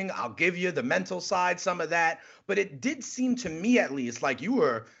coaching, I'll give you the mental side, some of that. But it did seem to me, at least, like you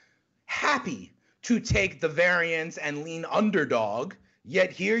were happy to take the variance and lean underdog, yet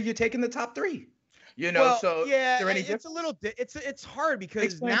here you're taking the top 3. So yeah, is there any it's a little it's hard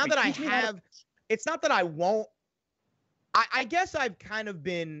because now that I have, it's not that I won't. I guess I've kind of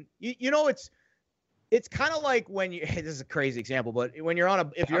been, it's kind of like when you. This is a crazy example, but when you're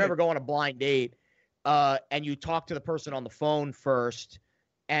if you're ever going on a blind date, and you talk to the person on the phone first,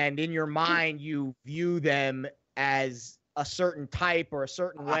 and in your mind you view them as a certain type or a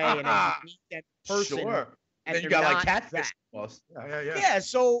certain way, and then you meet that person, and then you got like catfish. Yeah.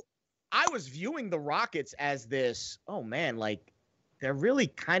 So I was viewing the Rockets as this. Oh man, like they're really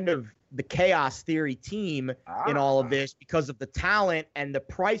kind of the chaos theory team in all of this because of the talent and the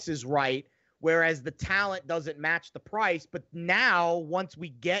price is right, whereas the talent doesn't match the price. But now, once we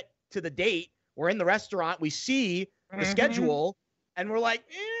get to the date, we're in the restaurant, we see the schedule, and we're like,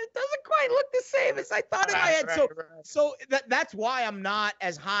 it doesn't quite look the same as I thought in my head. So that's why I'm not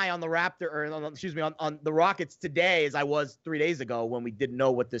as high on the on the Rockets today as I was 3 days ago when we didn't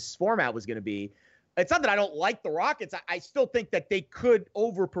know what this format was going to be. It's not that I don't like the Rockets. I still think that they could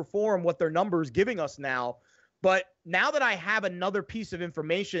overperform what their number is giving us now. But now that I have another piece of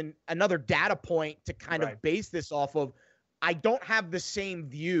information, another data point to kind of base this off of, I don't have the same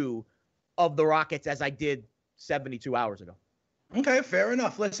view of the Rockets as I did 72 hours ago. Okay, fair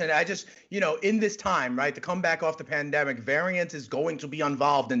enough. Listen, I just, in this time, right, to come back off the pandemic, variance is going to be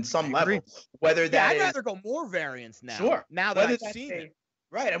involved in some level. Whether that I'd rather go more variance now. Sure. Now that I've seen it.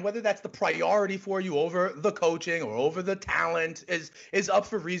 Right, and whether that's the priority for you over the coaching or over the talent is up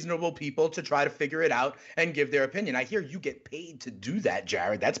for reasonable people to try to figure it out and give their opinion. I hear you get paid to do that,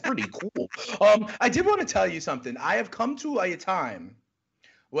 Jared. That's pretty cool. I did want to tell you something. I have come to a time.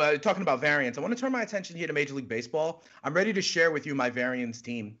 Well, talking about variance, I want to turn my attention here to Major League Baseball. I'm ready to share with you my variance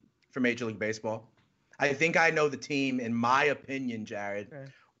team for Major League Baseball. I think I know the team, in my opinion, Jared,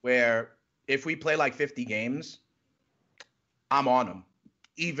 where if we play like 50 games, I'm on them,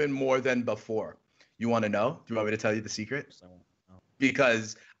 even more than before. You want to know? Do you want me to tell you the secret?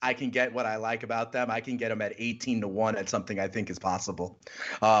 Because I can get what I like about them. I can get them at 18-1 at something I think is possible.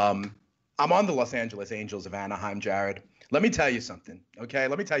 I'm on the Los Angeles Angels of Anaheim, Jared. Let me tell you something, okay?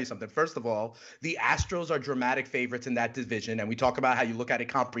 Let me tell you something. First of all, the Astros are dramatic favorites in that division, and we talk about how you look at it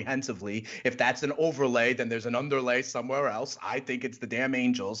comprehensively. If that's an overlay, then there's an underlay somewhere else. I think it's the damn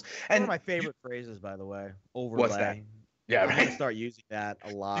Angels. And one of my favorite phrases, by the way, overlay. What's that? Yeah, I'm gonna start using that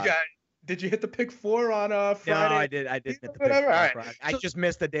a lot. Did you hit the pick 4 on Friday? No, I did hit the pick 4 on Friday. I just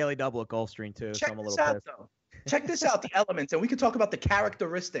missed the daily double at Gulfstream too, so I'm a little pissed. Check this out, the elements, and we could talk about the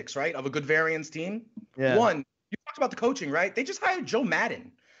characteristics, right, of a good variance team. Yeah. One, you talked about the coaching, right? They just hired Joe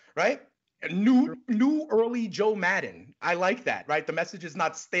Madden, right? New early Joe Madden. I like that, right? The message is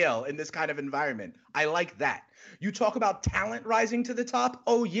not stale in this kind of environment. I like that. You talk about talent rising to the top.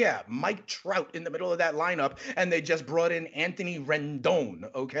 Oh, yeah, Mike Trout in the middle of that lineup, and they just brought in Anthony Rendon,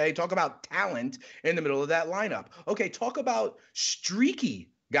 okay? Talk about talent in the middle of that lineup. Okay, talk about streaky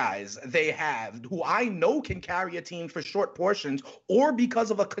guys they have who I know can carry a team for short portions, or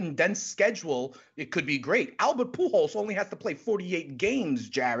because of a condensed schedule, it could be great. Albert Pujols only has to play 48 games,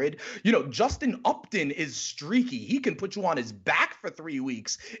 Jared. Justin Upton is streaky. He can put you on his back for 3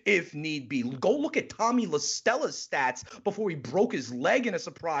 weeks if need be. Go look at Tommy La Stella's stats before he broke his leg in a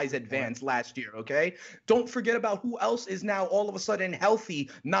surprise advance last year, okay? Don't forget about who else is now all of a sudden healthy,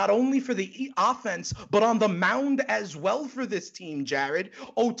 not only for the offense, but on the mound as well for this team, Jared.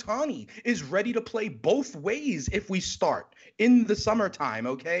 Ohtani is ready to play both ways if we start in the summertime,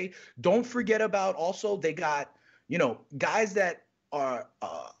 okay? Don't forget about also they got, guys that are,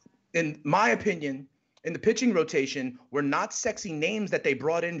 in my opinion, in the pitching rotation, were not sexy names that they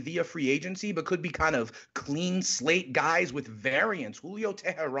brought in via free agency, but could be kind of clean slate guys with variance. Julio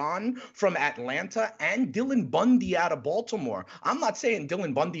Teheran from Atlanta and Dylan Bundy out of Baltimore. I'm not saying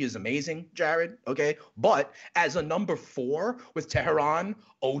Dylan Bundy is amazing, Jared, okay? But as a number 4 with Teheran,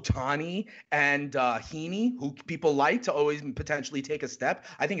 Ohtani, and Heaney, who people like to always potentially take a step,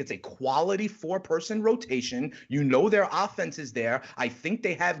 I think it's a quality 4-person rotation. Their offense is there. I think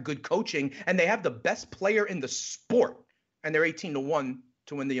they have good coaching, and they have the best player in the sport, and they're 18-1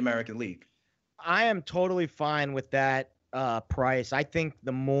 to win the American League. I am totally fine with that price. I think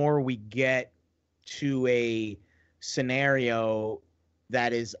the more we get to a scenario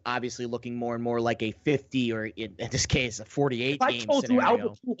that is obviously looking more and more like a 50 or in this case a 48 game scenario. I told you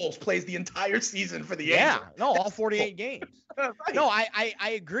Albert Pujols plays the entire season for the Angels. All 48 games. Right. No, I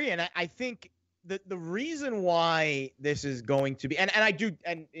agree, and I think the reason why this is going to be, and I do,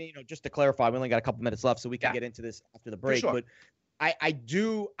 and just to clarify, we only got a couple minutes left, so we can get into this after the break. Sure. But I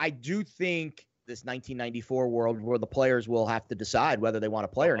do think this 1994 world where the players will have to decide whether they want to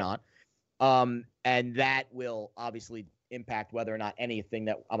play or not, and that will obviously impact whether or not anything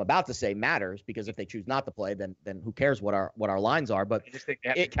that I'm about to say matters, because if they choose not to play, then who cares what our lines are. But I just think they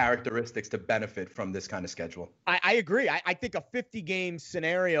have the characteristics to benefit from this kind of schedule. I agree. I think a 50-game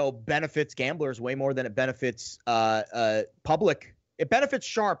scenario benefits gamblers way more than it benefits public. It benefits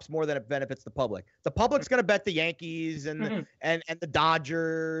sharps more than it benefits the public. The public's going to bet the Yankees and the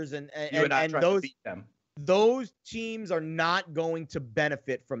Dodgers and those teams are not going to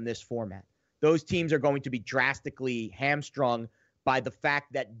benefit from this format. Those teams are going to be drastically hamstrung by the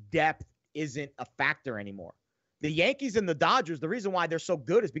fact that depth isn't a factor anymore. The Yankees and the Dodgers, the reason why they're so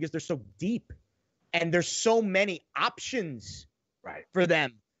good is because they're so deep and there's so many options for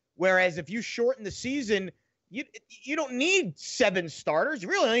them. Whereas if you shorten the season, you don't need 7 starters. You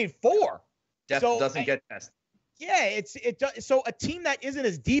really only need 4. Depth doesn't get tested. Yeah, so a team that isn't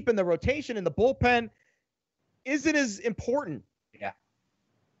as deep in the rotation and the bullpen isn't as important. Yeah.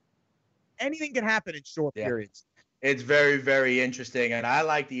 Anything can happen in short periods. It's very, very interesting, and I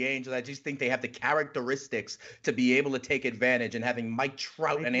like the Angels. I just think they have the characteristics to be able to take advantage, and having Mike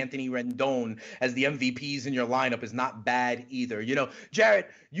Trout and Anthony Rendon as the MVPs in your lineup is not bad either. Jared,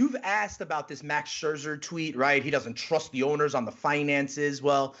 you've asked about this Max Scherzer tweet, right? He doesn't trust the owners on the finances.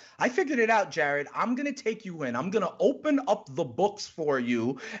 Well, I figured it out, Jared. I'm going to take you in. I'm going to open up the books for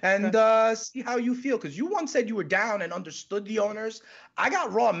you and see how you feel, because you once said you were down and understood the owners. I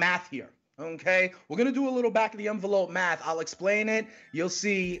got raw math here. Okay, we're going to do a little back of the envelope math. I'll explain it. You'll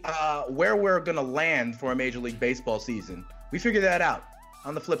see where we're going to land for a Major League Baseball season. We figured that out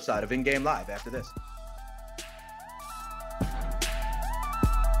on the flip side of In Game Live after this.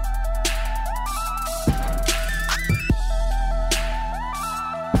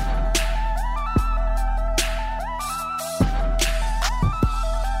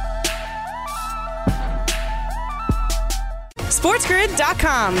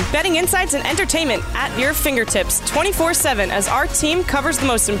 SportsGrid.com. Betting insights and entertainment at your fingertips 24/7 as our team covers the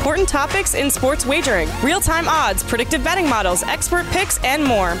most important topics in sports wagering. Real-time odds, predictive betting models, expert picks, and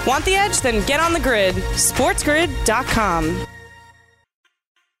more. Want the edge? Then get on the grid. SportsGrid.com.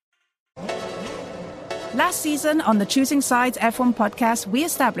 Last season on the Choosing Sides F1 podcast, we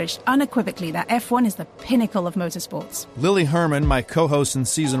established unequivocally that F1 is the pinnacle of motorsports. Lily Herman, my co-host in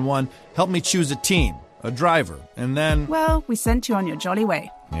Season 1, helped me choose a team, a driver, and then... Well, we sent you on your jolly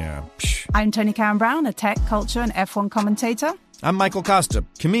way. Yeah, I'm Tony Karen Brown, a tech, culture, and F1 commentator. I'm Michael Costa,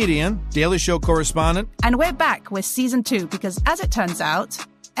 comedian, Daily Show correspondent. And we're back with Season 2 because, as it turns out,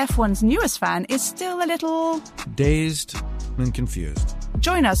 F1's newest fan is still a little... dazed and confused.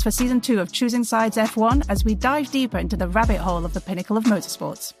 Join us for Season 2 of Choosing Sides F1 as we dive deeper into the rabbit hole of the pinnacle of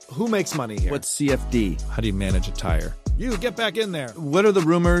motorsports. Who makes money here? What's CFD? How do you manage a tire? You, get back in there. What are the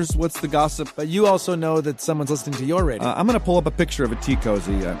rumors? What's the gossip? But you also know that someone's listening to your radio. I'm going to pull up a picture of a tea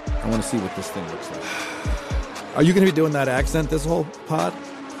cozy. I want to see what this thing looks like. Are you going to be doing that accent this whole pod?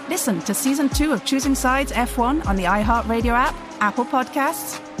 Listen to Season 2 of Choosing Sides F1 on the iHeartRadio app, Apple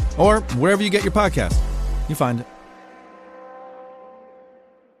Podcasts, or wherever you get your podcast. You find it.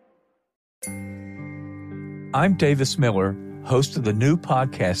 I'm Davis Miller, host of the new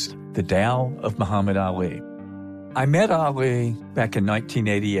podcast, The Tao of Muhammad Ali. I met Ali back in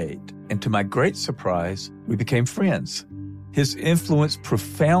 1988, and to my great surprise, we became friends. His influence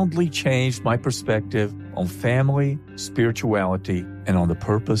profoundly changed my perspective on family, spirituality, and on the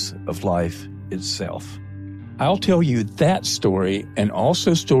purpose of life itself. I'll tell you that story and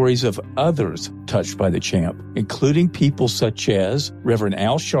also stories of others touched by the champ, including people such as Reverend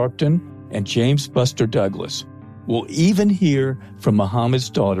Al Sharpton and James Buster Douglas. We'll even hear from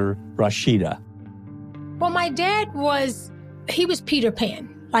Muhammad's daughter, Rashida. Well, my dad he was Peter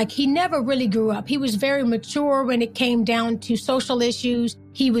Pan. Like, he never really grew up. He was very mature when it came down to social issues.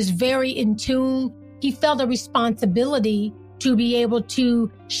 He was very in tune. He felt a responsibility to be able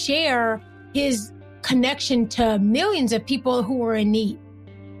to share his connection to millions of people who were in need.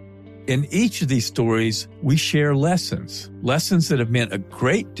 In each of these stories, we share lessons that have meant a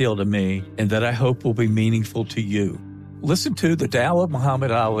great deal to me and that I hope will be meaningful to you. Listen to The Tale of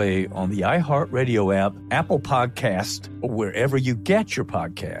Muhammad Ali on the iHeartRadio app, Apple Podcast, or wherever you get your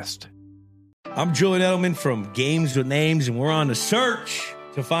podcast. I'm Julian Edelman from Games with Names, and we're on a search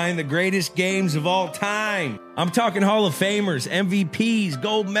to find the greatest games of all time. I'm talking Hall of Famers, MVPs,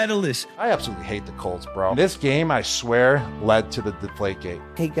 gold medalists. I absolutely hate the Colts, bro. This game, I swear, led to the Deflategate.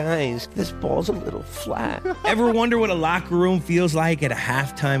 Hey, guys, this ball's a little flat. Ever wonder what a locker room feels like at a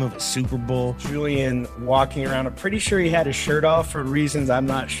halftime of a Super Bowl? Julian walking around, I'm pretty sure he had his shirt off for reasons I'm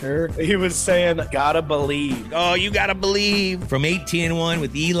not sure. He was saying, gotta believe. Oh, you gotta believe. From 18-1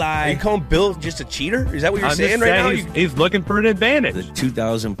 with Eli. Are you calling Bill just a cheater? Is that what you're saying right now? He's looking for an advantage. The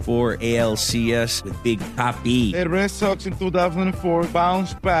 2004 ALCS with Big Papi. The Red Sox in 2004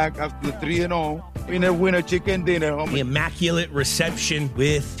 bounced back after the 3-0 in a winner chicken dinner. The immaculate reception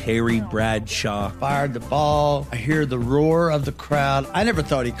with Terry Bradshaw. Fired the ball. I hear the roar of the crowd. I never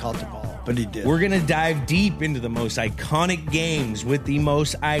thought he caught the ball, but he did. We're going to dive deep into the most iconic games with the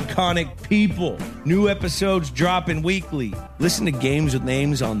most iconic people. New episodes dropping weekly. Listen to Games with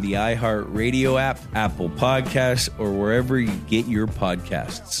Names on the iHeartRadio app, Apple Podcasts, or wherever you get your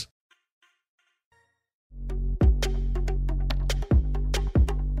podcasts.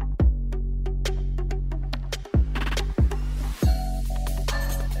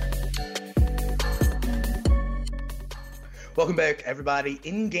 Welcome back, everybody.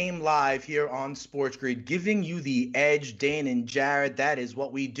 In-game live here on Sports Grid, giving you the edge. Dane and Jared, that is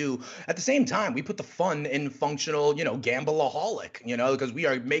what we do. At the same time, we put the fun in functional, gambleaholic, because we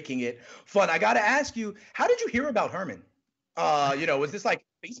are making it fun. I got to ask you, how did you hear about Herman? Was this like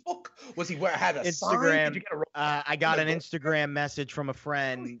Facebook? Was he had a Instagram? Sign? Did you get I got an Instagram message from a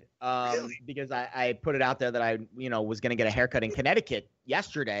friend Really? because I put it out there that I was going to get a haircut in Connecticut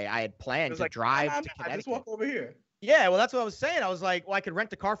yesterday. I had planned to drive to Connecticut. I just walk over here. Yeah, well, that's what I was saying. I was like, well, I could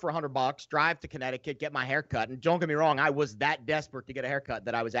rent a car for $100, drive to Connecticut, get my haircut. And don't get me wrong, I was that desperate to get a haircut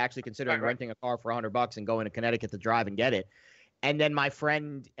that I was actually considering renting a car for $100 and going to Connecticut to drive and get it. And then my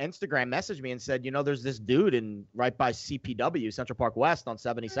friend Instagram messaged me and said, there's this dude right by CPW, Central Park West on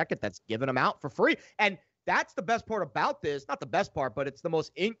 72nd, that's giving them out for free. And that's the best part about this. Not the best part, but it's the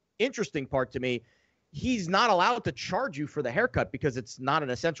most interesting part to me. He's not allowed to charge you for the haircut because it's not an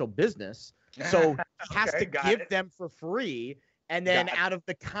essential business. So he has to give them for free. And then out of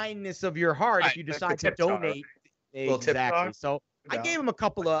the kindness of your heart, if you decide to donate. Exactly. So I gave him a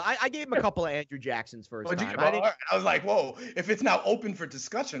couple of Andrew Jacksons for his time. I was like, whoa, if it's now open for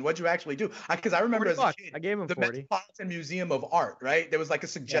discussion, what'd you actually do? Because I remember as a kid, I gave him the 40. Metropolitan Museum of Art, right? There was like a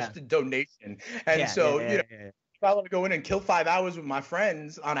suggested donation. And if I want to go in and kill 5 hours with my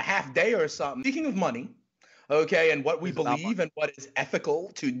friends on a half day or something. Speaking of money, okay, and what we believe and what is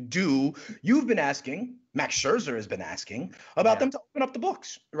ethical to do, you've been asking, Max Scherzer has been asking, about them to open up the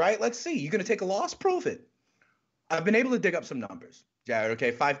books, right? Let's see. You're going to take a loss? Prove it. I've been able to dig up some numbers, Jared,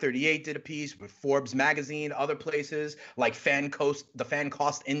 okay? 538 did a piece with Forbes magazine, other places like the Fan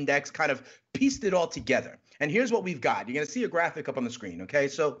Cost Index kind of pieced it all together. And here's what we've got. You're going to see a graphic up on the screen, okay?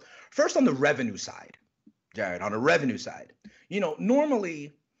 So first on the revenue side, Jared, on the revenue side,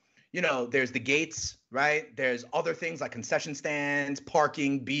 normally, there's the gates, right? There's other things like concession stands,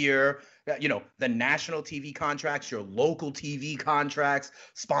 parking, beer, the national TV contracts, your local TV contracts,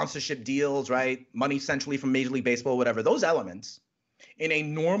 sponsorship deals, right? Money centrally from Major League Baseball, whatever. Those elements in a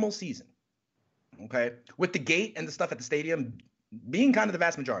normal season, okay, with the gate and the stuff at the stadium being kind of the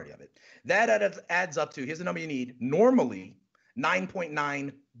vast majority of it, that adds up to, here's the number you need, normally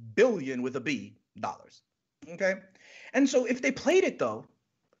 $9.9 billion with a B dollars, okay? And so if they played it, though,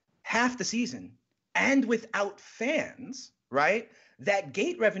 half the season and without fans, right, that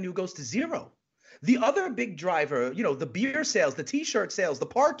gate revenue goes to zero. The other big driver, the beer sales, the T-shirt sales, the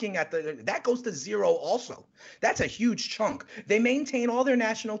parking that goes to zero also. That's a huge chunk. They maintain all their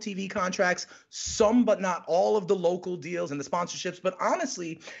national TV contracts, some but not all of the local deals and the sponsorships. But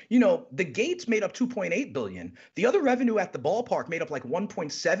honestly, the gates made up $2.8 billion. The other revenue at the ballpark made up like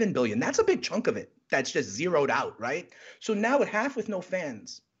 $1.7 billion. That's a big chunk of it. That's just zeroed out, right? So now with half with no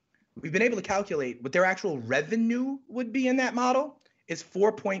fans, we've been able to calculate what their actual revenue would be in that model is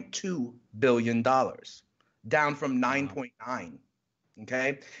 $4.2 billion, down from 9.9.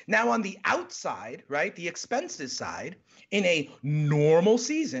 Okay. Now on the outside, right, the expenses side, in a normal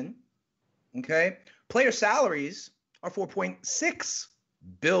season, okay, player salaries are $4.6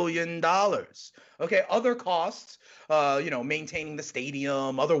 billion. Okay. Other costs, maintaining the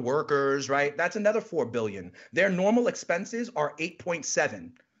stadium, other workers, right? That's another $4 billion. Their normal expenses are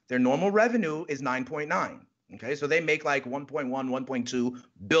 8.7. Their normal revenue is 9.9. Okay. So they make like $1.2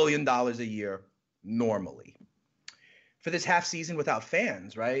 billion a year normally. For this half season without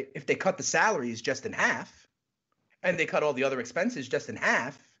fans, right? If they cut the salaries just in half and they cut all the other expenses just in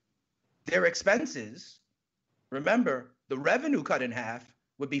half, their expenses, remember, the revenue cut in half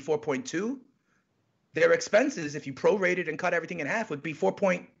would be 4.2. Their expenses, if you prorated and cut everything in half, would be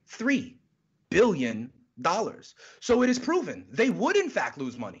 $4.3 billion. So it is proven they would, in fact,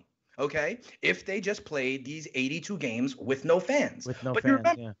 lose money, okay, if they just played these 82 games with no fans. But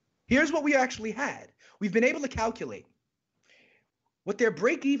remember, here's what we actually had. We've been able to calculate what their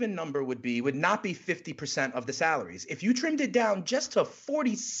break-even number would not be 50% of the salaries. If you trimmed it down just to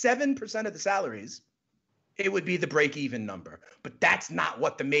 47% of the salaries, it would be the break-even number. But that's not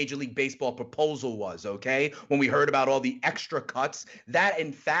what the Major League Baseball proposal was, okay? When we heard about all the extra cuts, that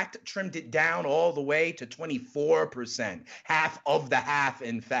in fact trimmed it down all the way to 24%, half of the half,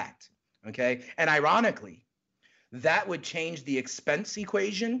 in fact, okay? And ironically, that would change the expense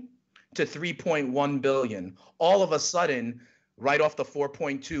equation to $3.1 billion. All of a sudden, right off the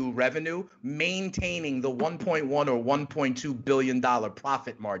 4.2 revenue, maintaining the 1.1 or $1.2 billion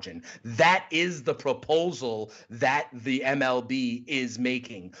profit margin. That is the proposal that the MLB is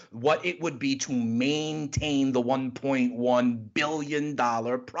making. What it would be to maintain the $1.1 billion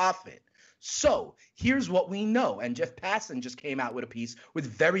profit. So here's what we know. And Jeff Passan just came out with a piece with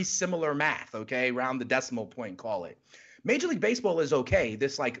very similar math, okay, around the decimal point, call it. Major League Baseball is okay.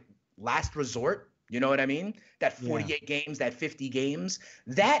 This like last resort, you know what I mean? That 48 games, that 50 games,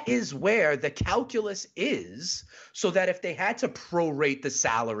 that is where the calculus is, so that if they had to prorate the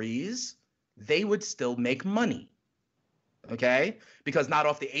salaries, they would still make money. Okay? Because not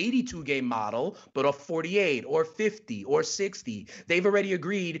off the 82 game model, but off 48 or 50 or 60. They've already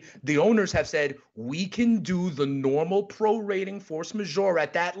agreed. The owners have said, we can do the normal prorating force majeure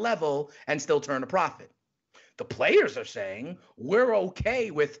at that level and still turn a profit. The players are saying, we're okay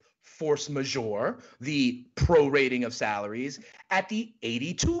with force majeure, the prorating of salaries, at the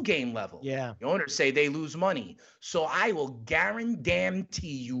 82 game level. Yeah. The owners say they lose money. So I will guarantee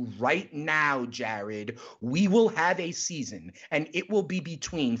you right now, Jared, we will have a season and it will be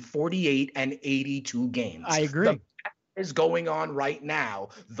between 48 and 82 games. I agree. Is going on right now.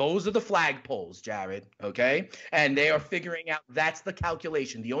 Those are the flagpoles, Jared. Okay. And they are figuring out that's the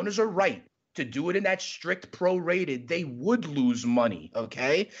calculation. The owners are right. To do it in that strict prorated, they would lose money,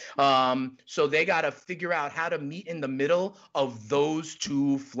 okay? So they got to figure out how to meet in the middle of those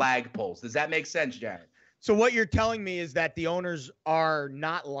two flagpoles. Does that make sense, Jared? So what you're telling me is that the owners are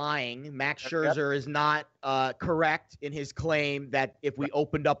not lying. Max Scherzer is not correct in his claim that if we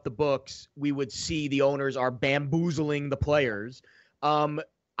opened up the books, we would see the owners are bamboozling the players.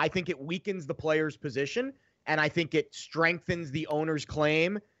 I think it weakens the players' position, and I think it strengthens the owner's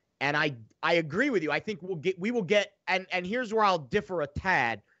claim. And I agree with you. I think we will get, and here's where I'll differ a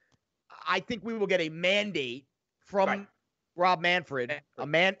tad. I think we will get a mandate from Rob Manfred, a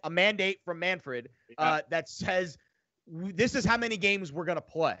mandate from Manfred that says this is how many games we're going to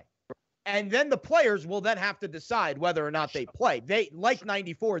play. And then the players will then have to decide whether or not they play. They, like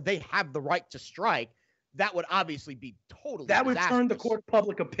 94, they have the right to strike. That would obviously be totally That would disastrous. turn the court of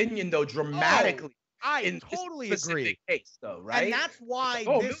public opinion, though, dramatically. I totally agree. Case, though, right? And that's why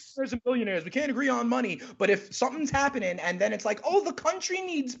millionaires and billionaires, we can't agree on money. But if something's happening and then it's like, oh, the country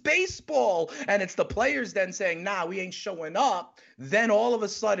needs baseball, and it's the players then saying, nah, we ain't showing up, then all of a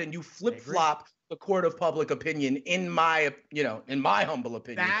sudden you flip-flop the court of public opinion, in my humble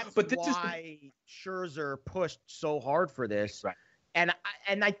opinion. That's why Scherzer pushed so hard for this. Right. And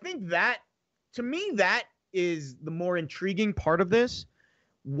I think that, to me, that is the more intriguing part of this.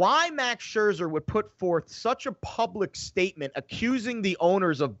 Why Max Scherzer would put forth such a public statement accusing the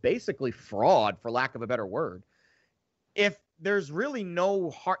owners of basically fraud, for lack of a better word, if there's really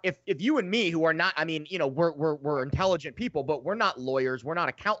no heart, if you and me, who are not, I mean, we're intelligent people, but we're not lawyers, we're not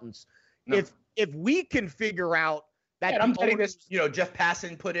accountants. No. If we can figure out that, I'm getting this, Jeff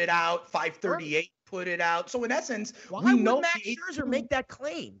Passan put it out, 538 put it out. So in essence, why would Max Scherzer make that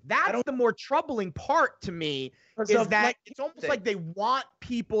claim? That's the more troubling part to me, is that it's almost like they want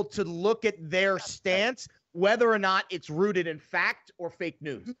people to look at their stance, whether or not it's rooted in fact or fake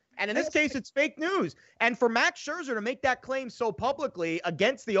news. And in this case, it's fake news. And for Max Scherzer to make that claim so publicly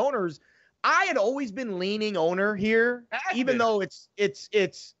against the owners, I had always been leaning owner here, even though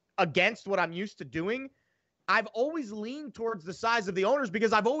it's against what I'm used to doing. I've always leaned towards the size of the owners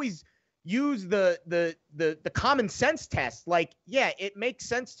because I've always used the common sense test. Like, yeah, it makes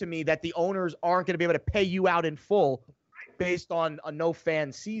sense to me that the owners aren't going to be able to pay you out in full based on a no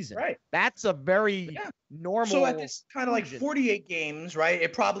fan season. Right. That's a very normal. So at this kind of like 48 games, right,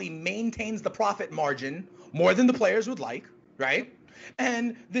 it probably maintains the profit margin more than the players would like, right?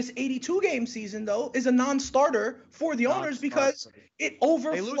 And this 82 game season, though, is a non-starter for the owners because it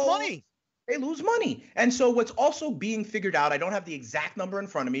overflows. They lose money. They lose money. And so what's also being figured out, I don't have the exact number in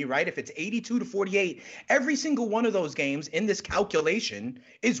front of me, right? If it's 82 to 48, every single one of those games in this calculation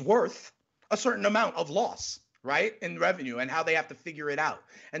is worth a certain amount of loss, right, in revenue, and how they have to figure it out.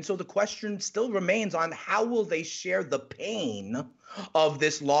 And so the question still remains on how will they share the pain of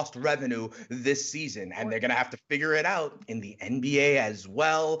this lost revenue this season, and they're going to have to figure it out in the NBA as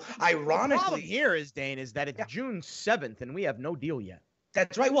well. Ironically, the problem here is, Dane, is that it's June 7th and we have no deal yet.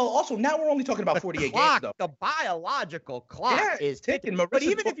 That's right. Well, also now we're only talking about 48 games, though. The biological clock is ticking. But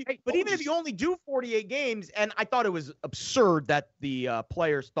even if you only do 48 games, and I thought it was absurd that the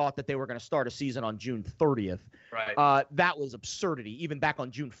players thought that they were going to start a season on June 30th. Right. That was absurdity. Even back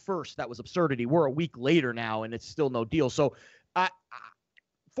on June 1st, that was absurdity. We're a week later now, and it's still no deal. So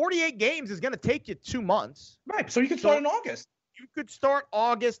 48 games is going to take you 2 months. Right. So you could start in August. You could start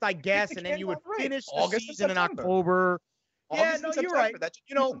August, I guess, and then you would finish the season in October. Yeah, no, you're right.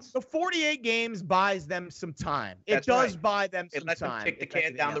 The 48 games buys them some time. It does buy them some time. It lets them kick the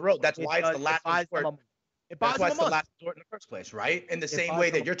can down the road. That's why it's the last resort. That's why it's the last resort in the first place, right? In the same way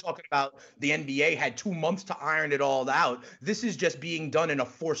that you're talking about the NBA had 2 months to iron it all out. This is just being done in a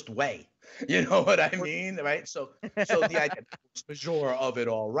forced way. You know what I mean, right? So the idea majeure of it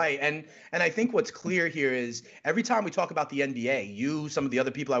all, right? And I think what's clear here is every time we talk about the NBA, some of the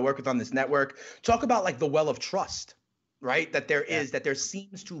other people I work with on this network, talk about like the well of trust. Right? That there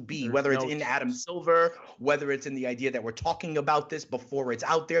seems to be, whether it's in Adam Silver, whether it's in the idea that we're talking about this before it's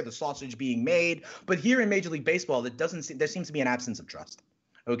out there, the sausage being made. But here in Major League Baseball, there seems to be an absence of trust.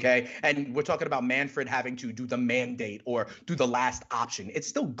 Okay. And we're talking about Manfred having to do the mandate or do the last option. It's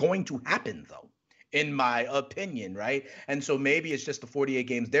still going to happen, though, in my opinion, right? And so maybe it's just the 48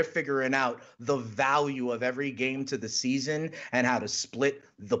 games. They're figuring out the value of every game to the season and how to split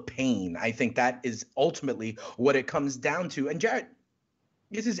the pain. I think that is ultimately what it comes down to. And Jared,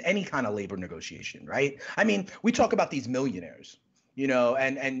 this is any kind of labor negotiation, right? I mean, we talk about these millionaires,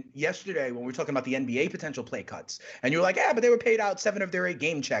 and yesterday when we were talking about the NBA potential play cuts, and you're like, yeah, but they were paid out 7 of their 8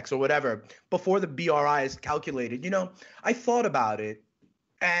 game checks or whatever before the BRI is calculated. I thought about it,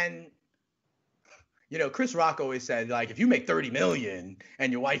 and Chris Rock always said, like, if you make $30 million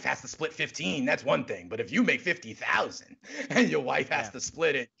and your wife has to split 15, that's one thing. But if you make 50,000 and your wife has to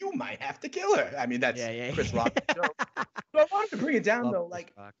split it, you might have to kill her. I mean, that's Chris Rock's joke. So I wanted to bring it down, though.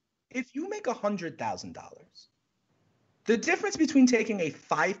 Like, if you make $100,000, the difference between taking a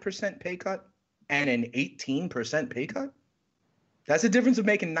 5% pay cut and an 18% pay cut, that's the difference of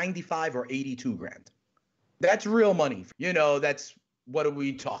making 95 or 82 grand. That's real money. That's, what are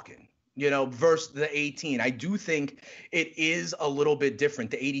we talking? Versus the 18. I do think it is a little bit different.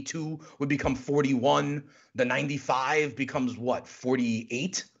 The 82 would become 41. The 95 becomes what,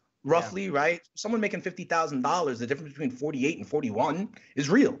 48 roughly, right? Someone making $50,000, the difference between 48 and 41 is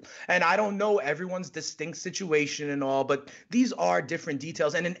real. And I don't know everyone's distinct situation and all, but these are different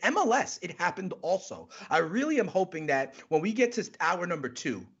details. And in MLS, it happened also. I really am hoping that when we get to hour number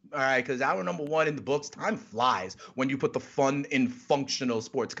 2, all right, because hour number 1 in the books, time flies when you put the fun in functional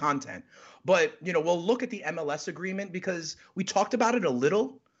sports content. But, we'll look at the MLS agreement because we talked about it a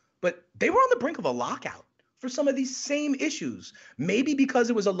little, but they were on the brink of a lockout for some of these same issues. Maybe because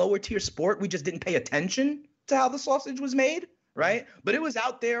it was a lower tier sport, we just didn't pay attention to how the sausage was made, right? But it was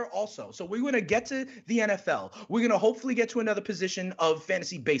out there also. So we're going to get to the NFL. We're going to hopefully get to another position of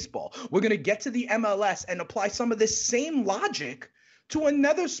fantasy baseball. We're going to get to the MLS and apply some of this same logic to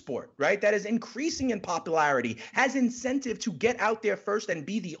another sport, right, that is increasing in popularity, has incentive to get out there first and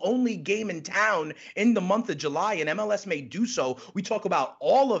be the only game in town in the month of July, and MLS may do so. We talk about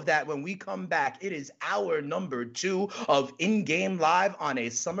all of that when we come back. It is hour number 2 of In Game Live on a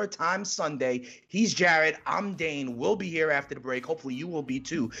summertime Sunday. He's Jared. I'm Dane. We'll be here after the break. Hopefully you will be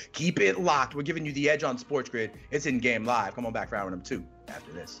too. Keep it locked. We're giving you the edge on Sports Grid. It's In Game Live. Come on back for hour number 2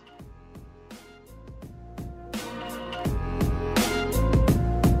 after this.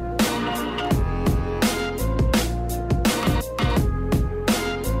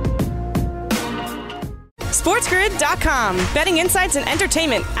 SportsGrid.com. Betting insights and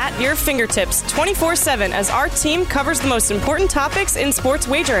entertainment at your fingertips 24/7 as our team covers the most important topics in sports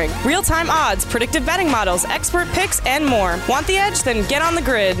wagering. Real-time odds, predictive betting models, expert picks, and more. Want the edge? Then get on the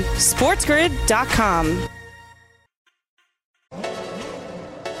grid. SportsGrid.com.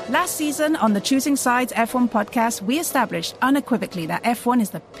 Last season on the Choosing Sides F1 podcast, we established unequivocally that F1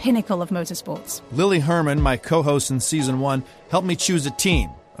 is the pinnacle of motorsports. Lily Herman, my co-host in Season 1, helped me choose a team,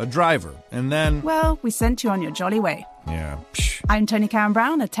 a driver, and then... Well, we sent you on your jolly way. Yeah. I'm Tony Karen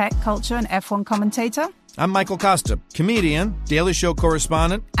Brown, a tech, culture, and F1 commentator. I'm Michael Costa, comedian, Daily Show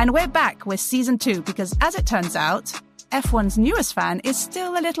correspondent. And we're back with Season 2 because, as it turns out, F1's newest fan is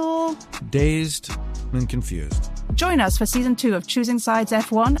still a little... dazed and confused. Join us for Season 2 of Choosing Sides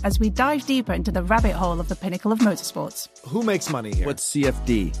F1 as we dive deeper into the rabbit hole of the pinnacle of motorsports. Who makes money here? What's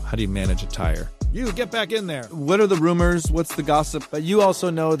CFD? How do you manage a tire? You, get back in there. What are the rumors? What's the gossip? But you also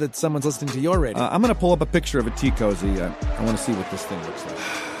know that someone's listening to your radio. I'm going to pull up a picture of a tea cozy. I want to see what this thing looks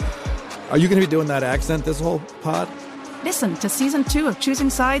like. Are you going to be doing that accent this whole pod? Listen to Season 2 of Choosing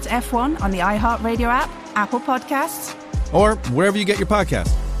Sides F1 on the iHeartRadio app, Apple Podcasts, or wherever you get your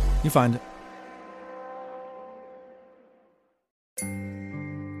podcast. You find it.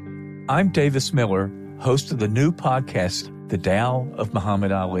 I'm Davis Miller, host of the new podcast, The Tao of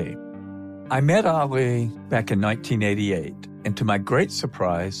Muhammad Ali. I met Ali back in 1988, and to my great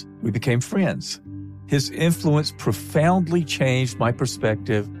surprise, we became friends. His influence profoundly changed my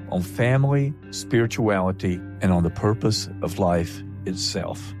perspective on family, spirituality, and on the purpose of life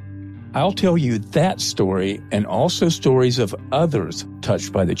itself. I'll tell you that story and also stories of others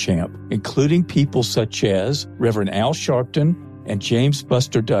touched by the champ, including people such as Reverend Al Sharpton and James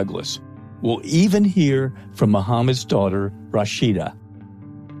Buster Douglas. We'll even hear from Muhammad's daughter, Rashida.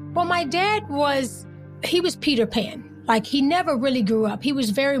 Well, my dad he was Peter Pan. Like, he never really grew up. He was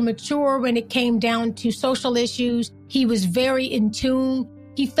very mature when it came down to social issues. He was very in tune.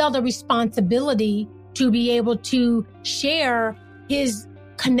 He felt a responsibility to be able to share his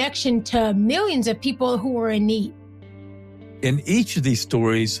connection to millions of people who were in need. In each of these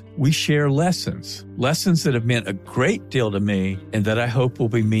stories, we share lessons that have meant a great deal to me and that I hope will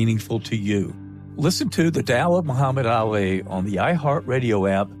be meaningful to you. Listen to The Tao of Muhammad Ali on the iHeartRadio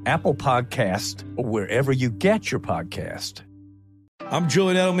app, Apple Podcast, or wherever you get your podcast. I'm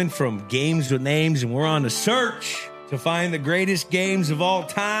Julian Edelman from Games with Names, and we're on a search to find the greatest games of all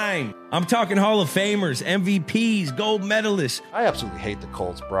time. I'm talking Hall of Famers, MVPs, gold medalists. I absolutely hate the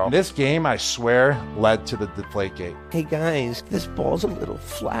Colts, bro. This game, I swear, led to the Deflategate. Hey, guys, this ball's a little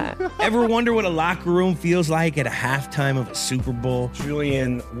flat. Ever wonder what a locker room feels like at a halftime of a Super Bowl?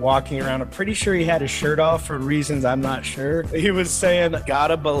 Julian walking around, I'm pretty sure he had his shirt off for reasons I'm not sure. He was saying,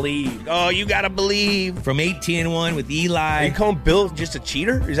 gotta believe. Oh, you gotta believe. From 18-1 with Eli. Are you calling Bill just a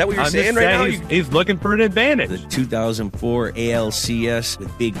cheater? Is that what you're saying right now? He's looking for an advantage. The 2004 ALCS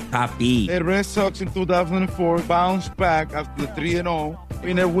with Big Papi. The Red Sox in 2004 bounced back after 3-0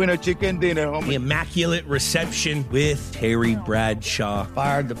 in a winner chicken dinner. Homie. The immaculate reception with Terry Bradshaw.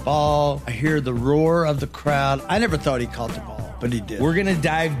 Fired the ball. I hear the roar of the crowd. I never thought he caught the ball, but he did. We're going to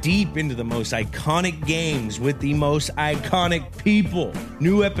dive deep into the most iconic games with the most iconic people.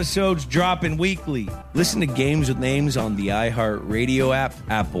 New episodes dropping weekly. Listen to Games with Names on the iHeartRadio app,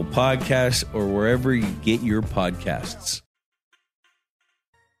 Apple Podcasts, or wherever you get your podcasts.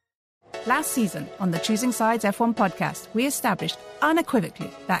 Last season on the Choosing Sides F1 podcast, we established unequivocally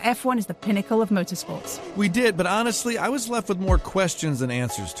that F1 is the pinnacle of motorsports. We did, but honestly, I was left with more questions than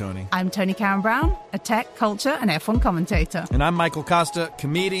answers, Tony. I'm Tony Karen Brown, a tech, culture, and F1 commentator. And I'm Michael Costa,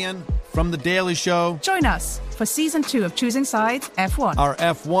 comedian from The Daily Show. Join us for Season 2 of Choosing Sides F1. Our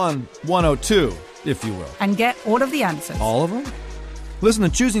F1 102, if you will. And get all of the answers. All of them? Listen to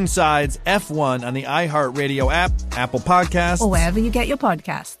Choosing Sides F1 on the iHeartRadio app, Apple Podcasts, or wherever you get your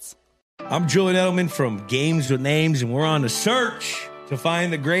podcasts. I'm Julian Edelman from Games with Names, and we're on a search to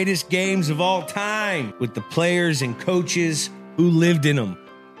find the greatest games of all time with the players and coaches who lived in them.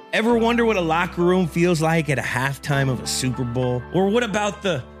 Ever wonder what a locker room feels like at a halftime of a Super Bowl? Or what about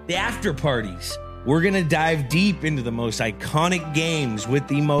the after parties? We're going to dive deep into the most iconic games with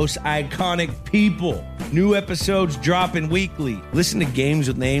the most iconic people. New episodes dropping weekly. Listen to Games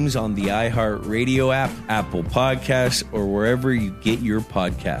with Names on the iHeartRadio app, Apple Podcasts, or wherever you get your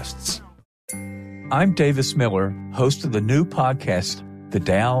podcasts. I'm Davis Miller, host of the new podcast, The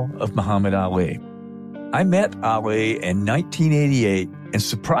Tao of Muhammad Ali. I met Ali in 1988, and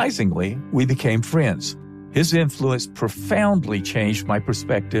surprisingly, we became friends. His influence profoundly changed my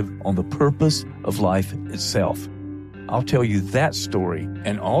perspective on the purpose of life itself. I'll tell you that story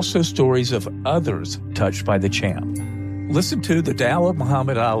and also stories of others touched by the champ. Listen to The Tao of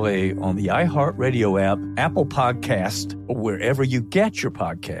Muhammad Ali on the iHeartRadio app, Apple Podcast, or wherever you get your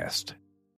podcast.